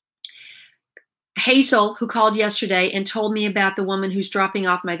Hazel, who called yesterday and told me about the woman who's dropping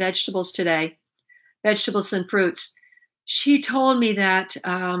off my vegetables today, vegetables and fruits, she told me that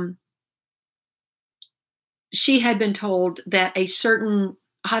she had been told that a certain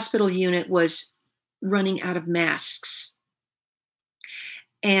hospital unit was running out of masks.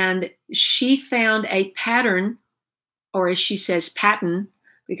 And she found a pattern, or as she says, pattern,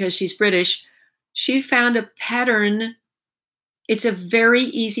 because she's British. She found a pattern. It's a very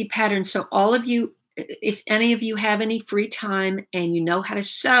easy pattern. So all of you, if any of you have any free time and you know how to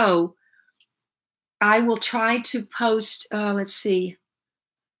sew, I will try to post, let's see,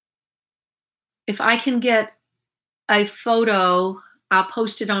 if I can get a photo, I'll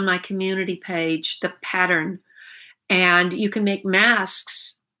post it on my community page, the pattern, and you can make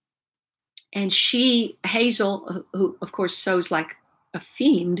masks. And Hazel, who of course sews like a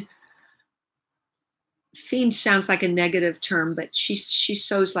fiend sounds like a negative term, but she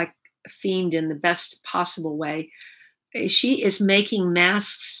sews like a fiend in the best possible way. She is making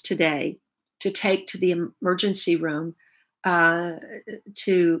masks today to take to the emergency room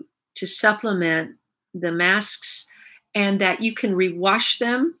to supplement the masks, and that you can rewash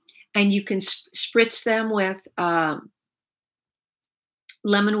them and you can spritz them with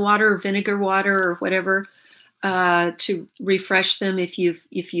lemon water or vinegar water or whatever to refresh them if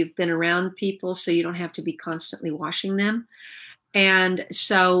you've been around people, so you don't have to be constantly washing them. And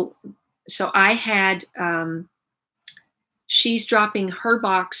so I had she's dropping her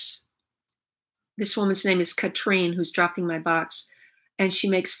box. This woman's name is Katrine, who's dropping my box, and she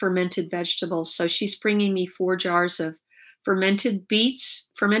makes fermented vegetables. So she's bringing me 4 jars of fermented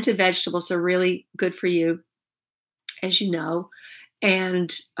beets. Fermented vegetables are really good for you, as you know,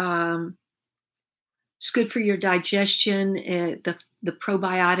 and it's good for your digestion, the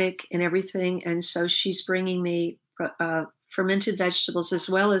probiotic and everything. And so she's bringing me fermented vegetables as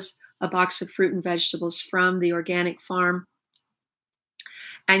well as a box of fruit and vegetables from the organic farm.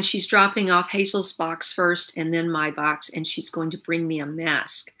 And she's dropping off Hazel's box first and then my box, and she's going to bring me a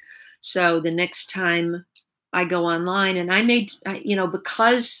mask. So the next time I go online, and I may,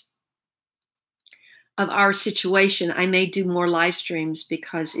 because of our situation, I may do more live streams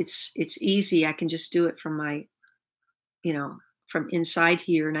because it's easy. I can just do it from my, from inside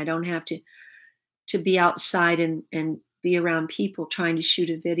here, and I don't have to be outside and be around people trying to shoot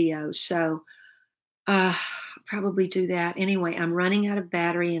a video. So probably do that. Anyway, I'm running out of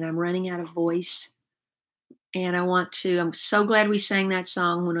battery and I'm running out of voice. And I'm so glad we sang that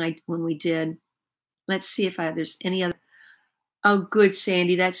song when we did. Let's see if there's any other. Oh, good,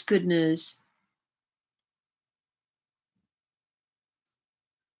 Sandy. That's good news.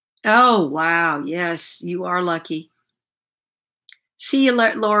 Oh, wow. Yes, you are lucky. See you,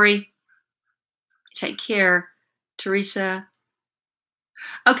 Lori. Take care. Teresa.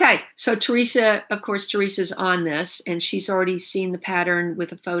 Okay, so Teresa, of course, Teresa's on this, and she's already seen the pattern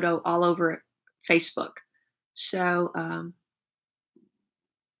with a photo all over Facebook. So,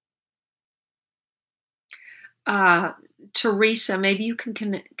 Teresa, maybe you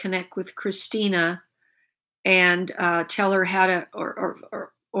can connect with Christina and tell her how to,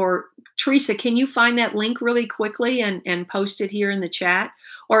 or Teresa, can you find that link really quickly and post it here in the chat,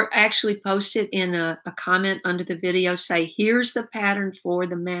 or actually post it in a comment under the video? Say, here's the pattern for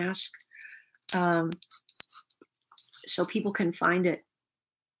the mask, so people can find it.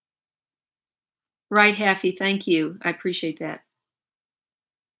 Right, Haffy, thank you. I appreciate that.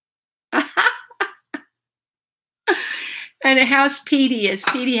 And how's Petey? Is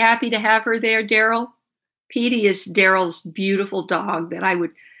Petey happy to have her there, Daryl? Petey is Daryl's beautiful dog that I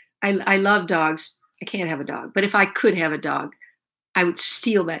love dogs. I can't have a dog, but if I could have a dog, I would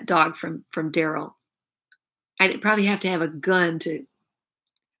steal that dog from Daryl. I'd probably have to have a gun to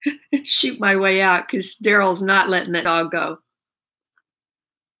shoot my way out because Daryl's not letting that dog go.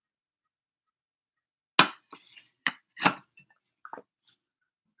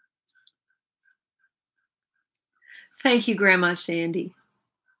 Thank you, Grandma Sandy.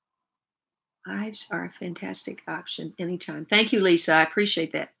 Lives are a fantastic option anytime. Thank you, Lisa. I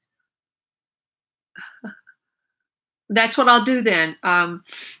appreciate that. That's what I'll do then.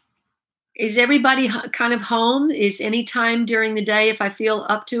 Is everybody kind of home? Is any time during the day, if I feel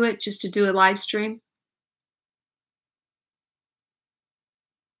up to it, just to do a live stream?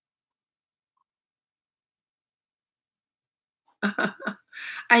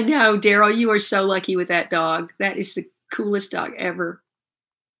 I know, Daryl, you are so lucky with that dog. That is the coolest dog ever.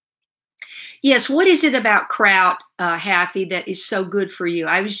 Yes, what is it about kraut, Haffy, that is so good for you?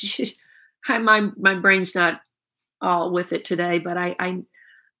 I was just, my brain's not all with it today, but I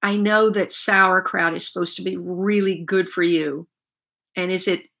know that sauerkraut is supposed to be really good for you. And does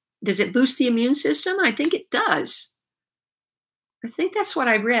it boost the immune system? I think it does. I think that's what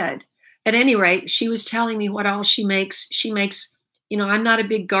I read. At any rate, she was telling me what all she makes. She makes, I'm not a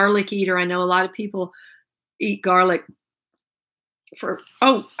big garlic eater. I know a lot of people eat garlic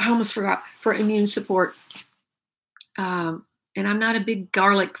I almost forgot, for immune support. And I'm not a big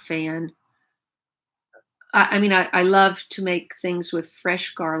garlic fan. I love to make things with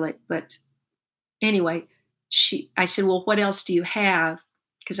fresh garlic, but anyway, I said, well, what else do you have?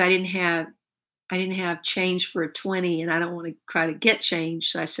 Because I didn't have change for a 20 and I don't want to try to get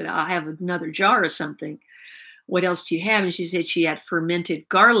change. So I said, I'll have another jar or something. What else do you have? And she said she had fermented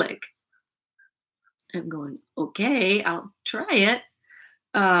garlic. I'm going, okay, I'll try it.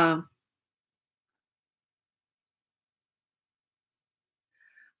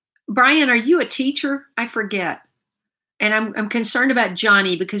 Brian, are you a teacher? I forget. And I'm concerned about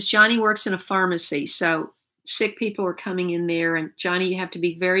Johnny because Johnny works in a pharmacy. So sick people are coming in there. And Johnny, you have to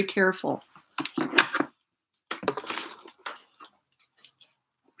be very careful. I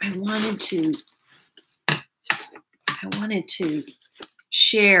wanted to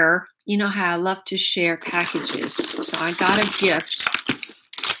share. You know how I love to share packages. So I got a gift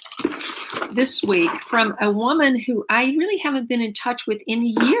this week from a woman who I really haven't been in touch with in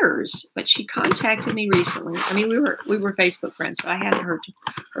years, but she contacted me recently. I mean, we were Facebook friends, but I hadn't heard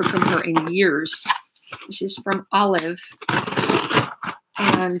from her in years. This is from Olive.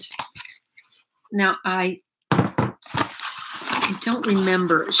 And now I don't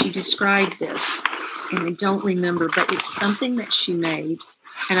remember. She described this, and I don't remember, but it's something that she made.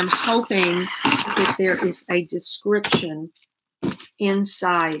 And I'm hoping that there is a description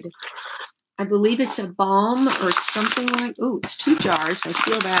inside. I believe it's a balm or something like, oh, it's 2 jars. I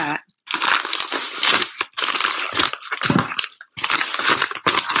feel that.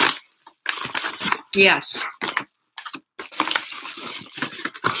 Yes.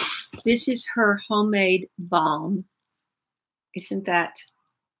 This is her homemade balm. Isn't that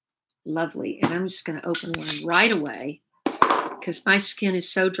lovely? And I'm just going to open one right away. because my skin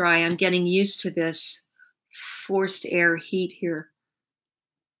is so dry. I'm getting used to this forced air heat here.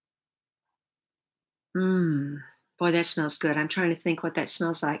 Boy, that smells good. I'm trying to think what that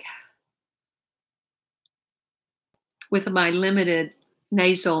smells like. With my limited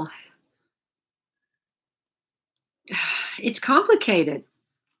nasal, it's complicated.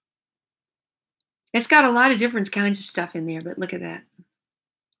 It's got a lot of different kinds of stuff in there, but look at that.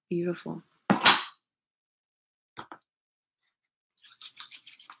 Beautiful.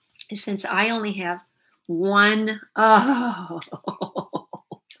 And since I only have one, oh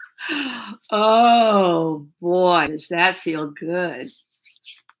boy, does that feel good.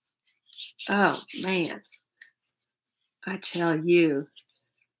 Oh man, I tell you,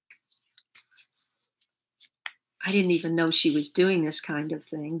 I didn't even know she was doing this kind of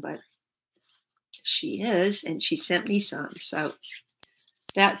thing, but she is, and she sent me some, so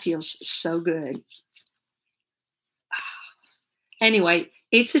that feels so good. Anyway,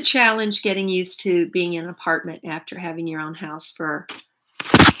 it's a challenge getting used to being in an apartment after having your own house for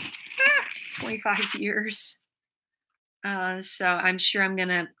 25 years. So I'm sure I'm going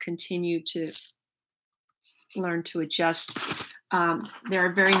to continue to learn to adjust. There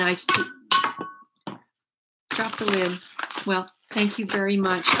are very nice people. Drop the lid. Well, thank you very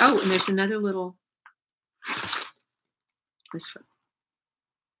much. Oh, and there's another little. This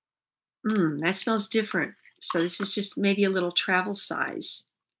one. That smells different. So this is just maybe a little travel size.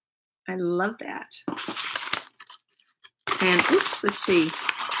 I love that. And oops, let's see.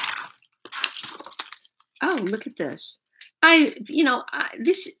 Oh, look at this.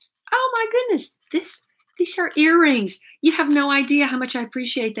 This. Oh my goodness, these are earrings. You have no idea how much I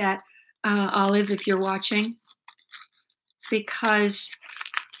appreciate that, Olive, if you're watching, because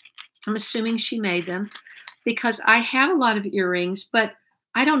I'm assuming she made them. Because I have a lot of earrings, but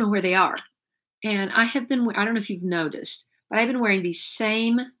I don't know where they are. And I don't know if you've noticed, but I've been wearing these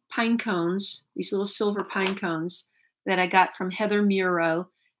same pine cones, these little silver pine cones that I got from Heather Muro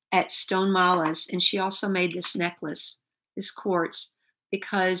at Stone Malas. And she also made this necklace, this quartz,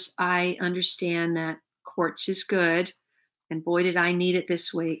 because I understand that quartz is good. And boy, did I need it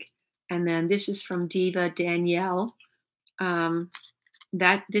this week. And then this is from Diva Danielle.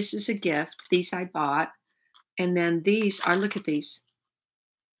 This is a gift. These I bought. And then these are, look at these.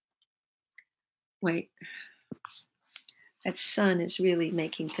 Wait, that sun is really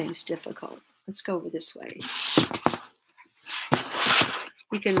making things difficult. Let's go over this way.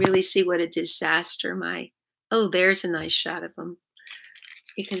 You can really see what a disaster there's a nice shot of them.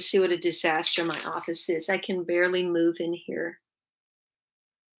 You can see what a disaster my office is. I can barely move in here.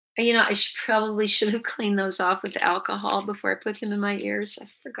 And, I probably should have cleaned those off with alcohol before I put them in my ears. I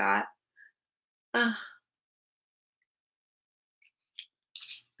forgot.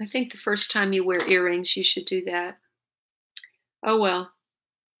 I think the first time you wear earrings, you should do that. Oh, well.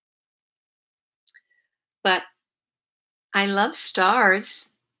 But I love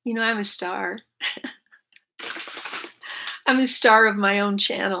stars. I'm a star. I'm a star of my own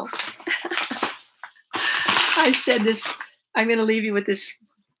channel. I said this, I'm going to leave you with this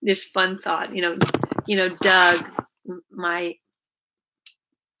fun thought. Doug,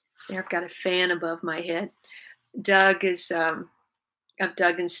 I've got a fan above my head. Doug is, of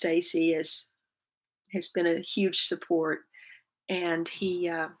Doug and Stacy has been a huge support. And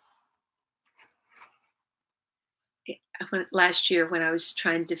he, last year when I was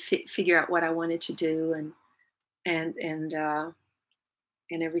trying to figure out what I wanted to do and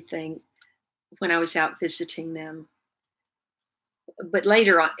everything, when I was out visiting them, but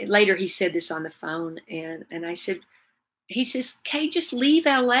later he said this on the phone, and he says, Kay, just leave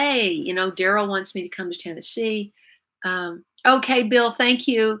LA. Daryl wants me to come to Tennessee. Okay, Bill, thank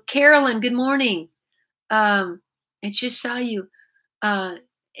you. Carolyn, good morning. I just saw you. And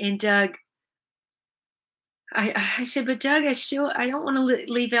Doug, I said, but Doug, I don't want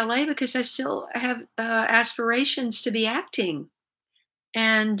to leave LA because I still have aspirations to be acting.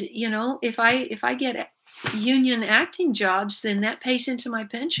 And, if I get union acting jobs, then that pays into my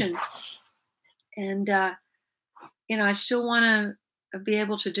pension. And, I still want to be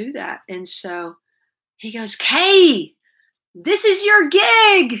able to do that. And so he goes, Kay, this is your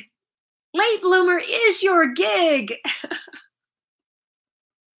gig. Late Bloomer is your gig.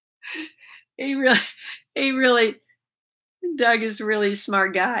 Doug is really a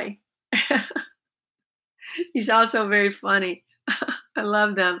smart guy. He's also very funny. I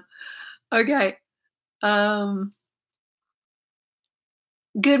love them. Okay.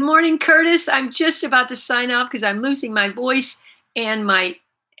 Good morning, Curtis. I'm just about to sign off because I'm losing my voice and my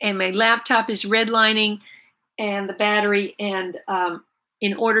laptop is redlining and the battery. And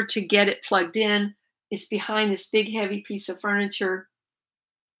in order to get it plugged in, is behind this big heavy piece of furniture,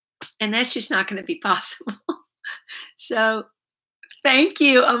 and that's just not going to be possible. So thank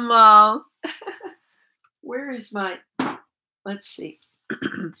you, Amal. Where is my, let's see.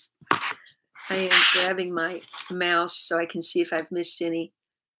 I am grabbing my mouse so I can see if I've missed any.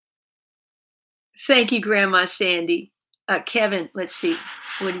 Thank you, Grandma Sandy. Kevin, let's see.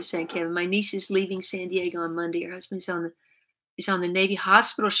 What are you saying, Kevin? My niece is leaving San Diego on Monday. Her husband is on the Navy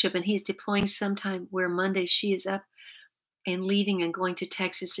hospital ship, and he's deploying sometime where Monday she is up and leaving and going to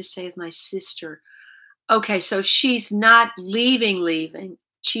Texas to stay with my sister. Okay, so she's not leaving.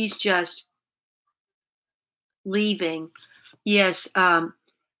 She's just leaving. Yes.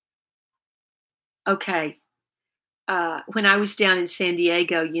 Okay. When I was down in San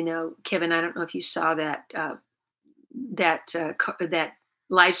Diego, Kevin, I don't know if you saw that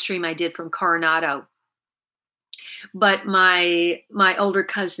live stream I did from Coronado. But my older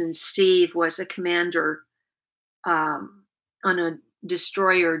cousin Steve was a commander on a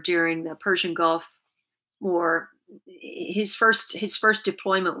destroyer during the Persian Gulf War. His first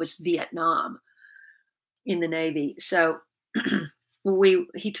deployment was Vietnam in the Navy. So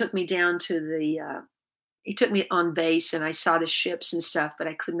he took me down to he took me on base, and I saw the ships and stuff, but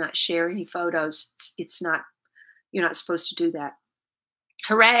I could not share any photos. It's not, you're not supposed to do that.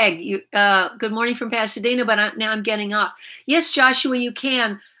 Harag, good morning from Pasadena, but now I'm getting off. Yes, Joshua, you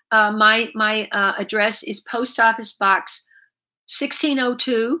can. My address is Post Office Box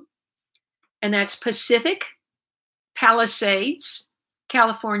 1602, and that's Pacific Palisades,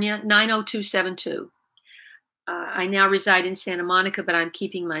 California 90272. I now reside in Santa Monica, but I'm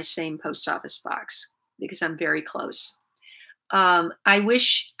keeping my same post office box because I'm very close. I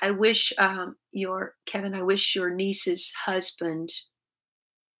wish Kevin, I wish your niece's husband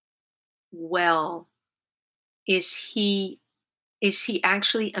well. Is he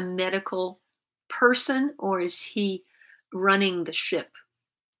actually a medical person, or is he running the ship?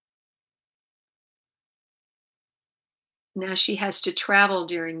 Now she has to travel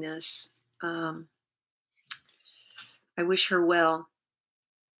during this. I wish her well.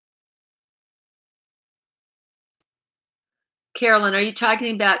 Carolyn, are you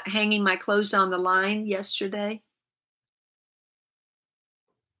talking about hanging my clothes on the line yesterday?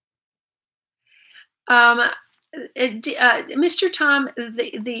 Mr. Tom,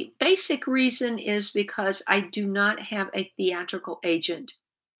 the basic reason is because I do not have a theatrical agent.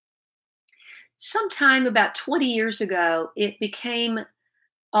 Sometime about 20 years ago, it became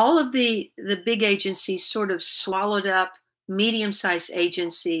all of the big agencies sort of swallowed up medium-sized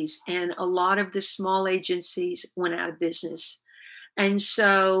agencies, and a lot of the small agencies went out of business. And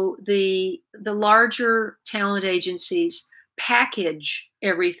so the larger talent agencies package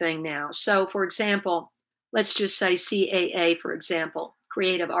everything now. So for example, let's just say CAA, for example,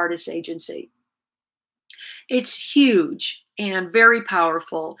 Creative Artists Agency. It's huge and very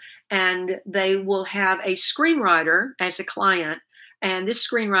powerful, and they will have a screenwriter as a client, and this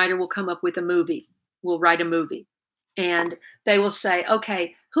screenwriter will come up with a movie, will write a movie. And they will say,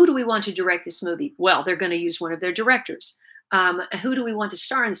 okay, who do we want to direct this movie? Well, they're going to use one of their directors. Who do we want to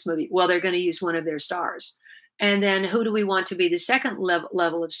star in this movie? Well, they're going to use one of their stars. And then who do we want to be the second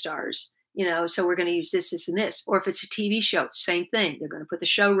level of stars? So we're going to use this, and this. Or if it's a TV show, same thing. They're going to put the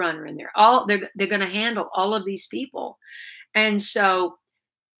showrunner in there. They're going to handle all of these people. And so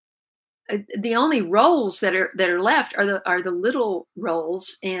the only roles that are left are the little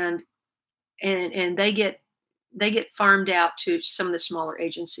roles, and they get farmed out to some of the smaller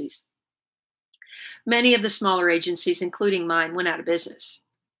agencies. Many of the smaller agencies, including mine, went out of business.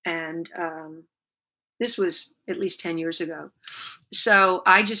 And this was at least 10 years ago. So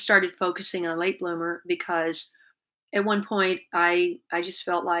I just started focusing on Late Bloomer because at one point I just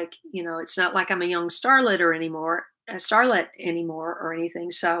felt like, it's not like I'm a young starlet anymore or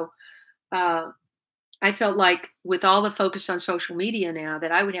anything. So I felt like with all the focus on social media now,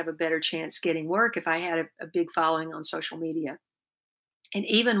 that I would have a better chance getting work if I had a big following on social media. And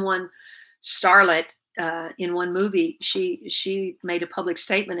even one starlet in one movie, she made a public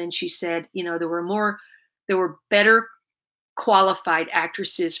statement, and she said, there were better qualified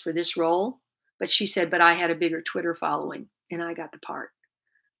actresses for this role, but she said, but I had a bigger Twitter following and I got the part.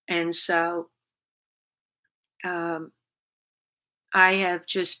 And so I have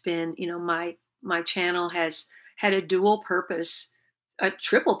just been, my channel has had a dual purpose, a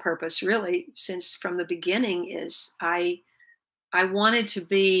triple purpose really, since from the beginning. Is I wanted to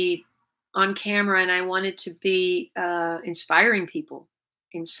be on camera, and I wanted to be inspiring people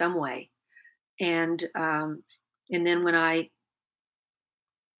in some way. And then when I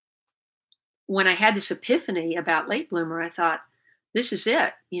had this epiphany about Late Bloomer, I thought, this is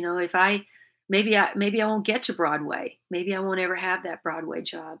it. If I maybe I won't get to Broadway. Maybe I won't ever have that Broadway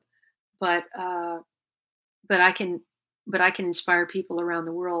job. But but I can but I can inspire people around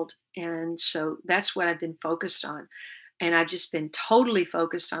the world. And so that's what I've been focused on. And I've just been totally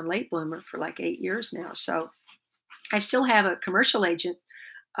focused on Late Bloomer for like 8 years now. So I still have a commercial agent,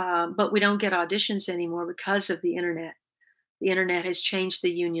 but we don't get auditions anymore because of the internet. The internet has changed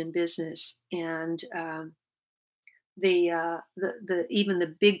the union business, and the even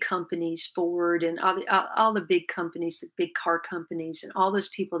the big companies, Ford and all the big companies, the big car companies, and all those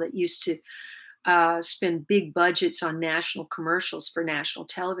people that used to spend big budgets on national commercials for national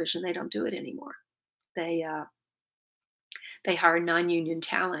television, they don't do it anymore. They they hire non-union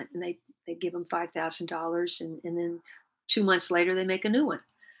talent, and they give them $5,000, and then 2 months later they make a new one.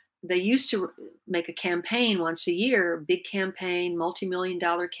 They used to make a campaign once a year, a big campaign,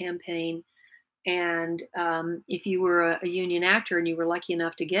 multi-million-dollar campaign. And if you were a union actor and you were lucky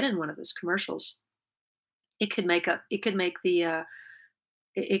enough to get in one of those commercials, it could make it can make the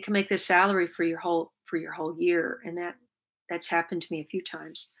salary for your whole year. And that's happened to me a few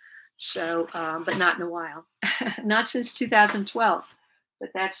times. So, but not in a while, not since 2012. But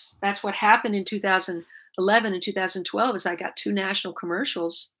that's what happened in 2011 and 2012 is I got two national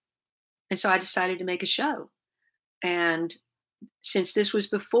commercials, and so I decided to make a show. And since this was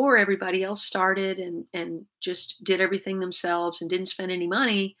before everybody else started and just did everything themselves and didn't spend any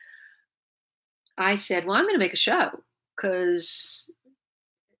money, I said, well, I'm going to make a show because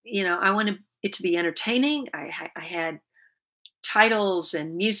I wanted it to be entertaining. I had titles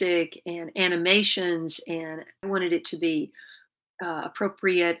and music and animations, and I wanted it to be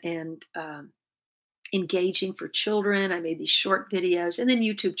appropriate and engaging for children. I made these short videos, and then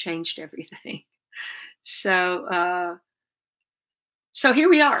YouTube changed everything. So so here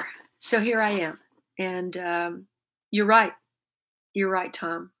we are. So here I am, and you're right. You're right,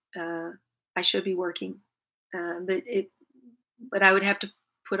 Tom. I should be working, but I would have to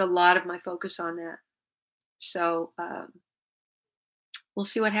put a lot of my focus on that. So we'll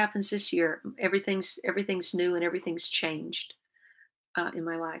see what happens this year. Everything's new and everything's changed in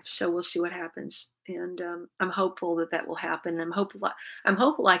my life. So we'll see what happens, and I'm hopeful that will happen. I'm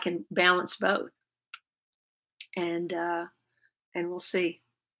hopeful I can balance both, and we'll see.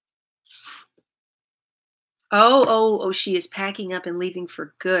 Oh, she is packing up and leaving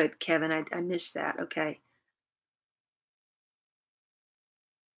for good, Kevin. I missed that. Okay.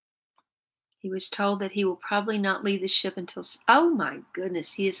 He was told that he will probably not leave the ship until. Oh my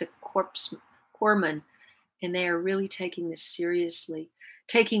goodness, he is a corpsman, and they are really taking this seriously.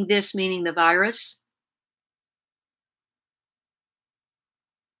 Taking this meaning the virus.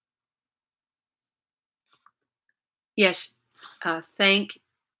 Yes. Thank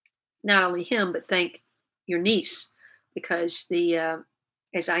not only him, but thank your niece, because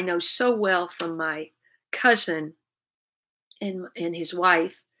as I know so well from my cousin and his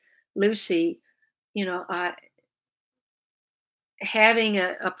wife, Lucy, having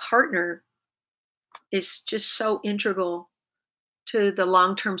a partner is just so integral to the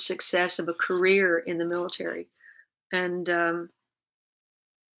long-term success of a career in the military. And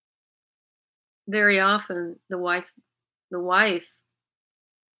very often the wife,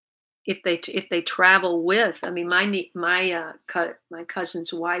 if they travel with, I mean, my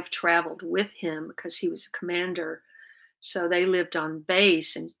cousin's wife traveled with him because he was a commander. So they lived on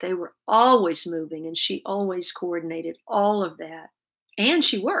base and they were always moving, and she always coordinated all of that. And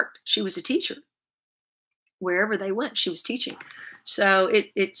she worked. She was a teacher. Wherever they went, she was teaching. So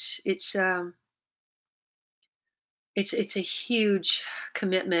it's a huge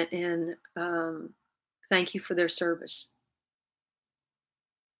commitment, and thank you for their service.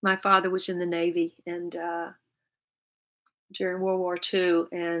 My father was in the Navy, and during World War II,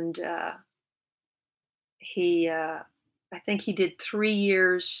 and I think he did 3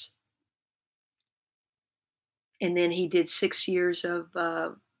 years, and then he did 6 years of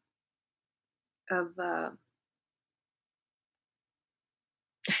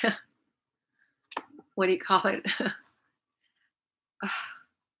what do you call it?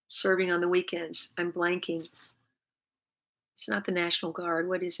 Serving on the weekends. I'm blanking. It's not the National Guard.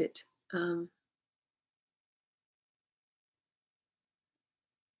 What is it?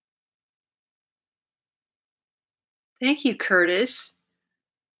 Thank you, Curtis.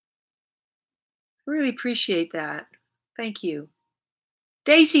 I really appreciate that. Thank you.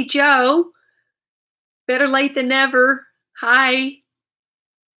 Daisy Joe, better late than never. Hi.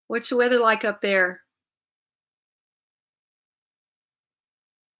 What's the weather like up there?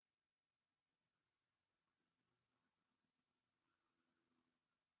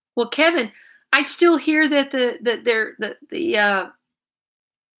 Well, Kevin, I still hear that the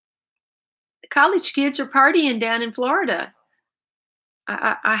college kids are partying down in Florida.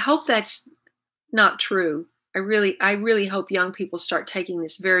 I hope that's not true. I really hope young people start taking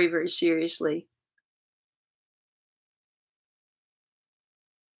this very, very seriously.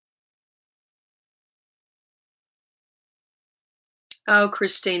 Oh,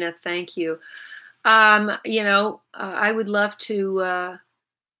 Christina, thank you. I would love to.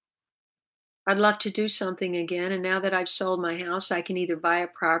 I'd love to do something again. And now that I've sold my house, I can either buy a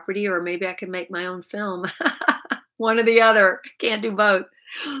property or maybe I can make my own film. One or the other. Can't do both.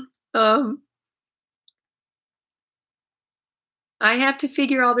 Um, I have to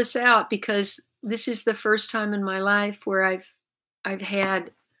figure all this out because this is the first time in my life where I've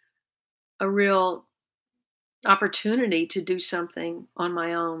had a real opportunity to do something on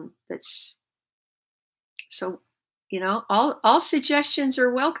my own. That's so, all suggestions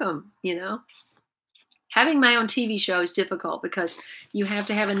are welcome. Having my own TV show is difficult because you have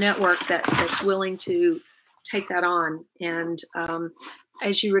to have a network that's willing to take that on. And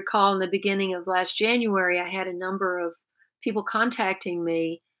as you recall, in the beginning of last January, I had a number of people contacting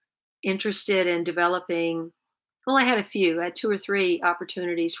me interested in developing. Well, I had a few. I had two or three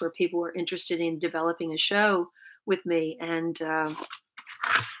opportunities where people were interested in developing a show with me, and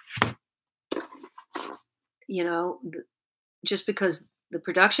you know, just because the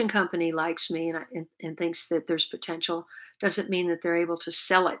production company likes me and thinks that there's potential doesn't mean that they're able to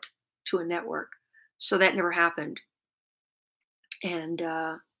sell it to a network. So that never happened. And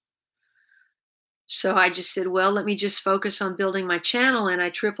so I just said, well, let me just focus on building my channel. And I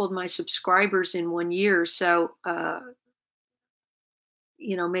tripled my subscribers in 1 year. So,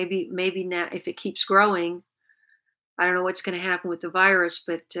 maybe now if it keeps growing, I don't know what's going to happen with the virus,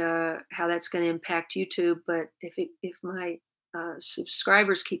 but how that's going to impact YouTube. But if my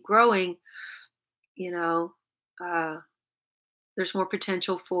subscribers keep growing, you know, uh, there's more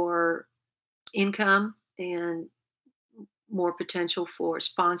potential for income and more potential for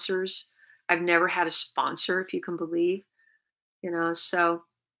sponsors. I've never had a sponsor, if you can believe. So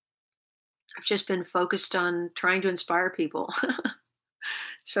I've just been focused on trying to inspire people.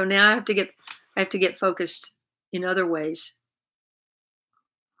 So now I have to get focused in other ways.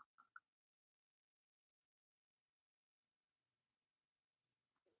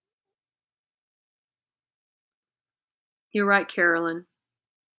 You're right, Carolyn.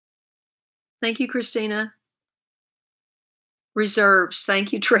 Thank you, Christina. Reserves.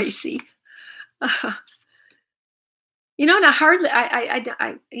 Thank you, Tracy. And I hardly,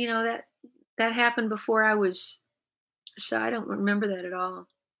 that happened before I was, so I don't remember that at all.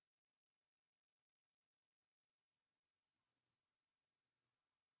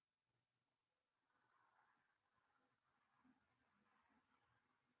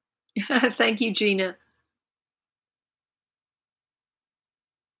 Thank you, Gina.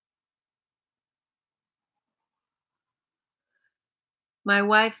 My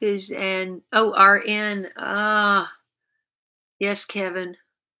wife is an RN. Ah, yes, Kevin.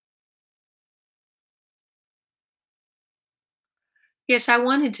 Yes, I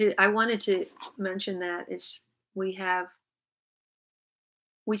wanted to mention that is we have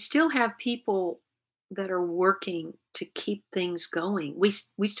we still have people that are working to keep things going. We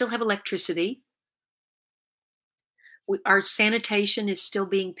still have electricity. Our sanitation is still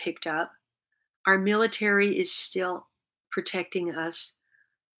being picked up. Our military is still protecting us,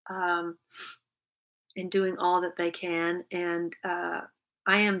 um, and doing all that they can. And I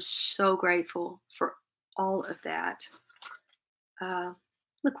am so grateful for all of that. Uh,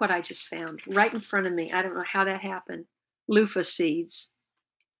 Look what I just found right in front of me. I don't know how that happened. Loofah seeds.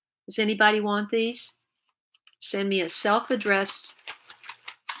 Does anybody want these? Send me a self-addressed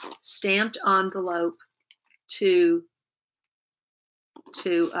stamped envelope to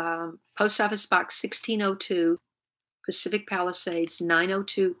Post Office Box 1602, Pacific Palisades,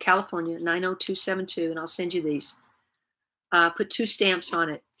 902 California 90272, and I'll send you these. Put 2 stamps on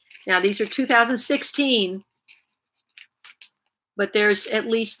it. Now these are 2016, but there's at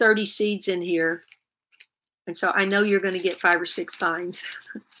least 30 seeds in here, and so I know you're going to get 5 or 6 vines.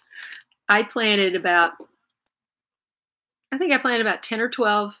 I planted about 10 or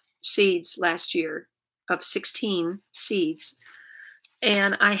 12 seeds last year of 16 seeds,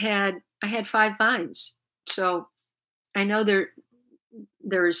 and I had 5 vines. So I know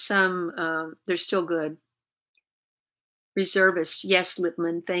there's some they're still good. Reservist, yes,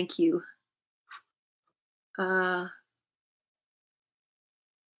 Lipman, thank you. Uh,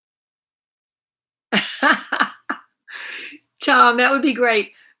 Tom, that would be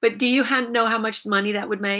great. But do you know how much money that would make?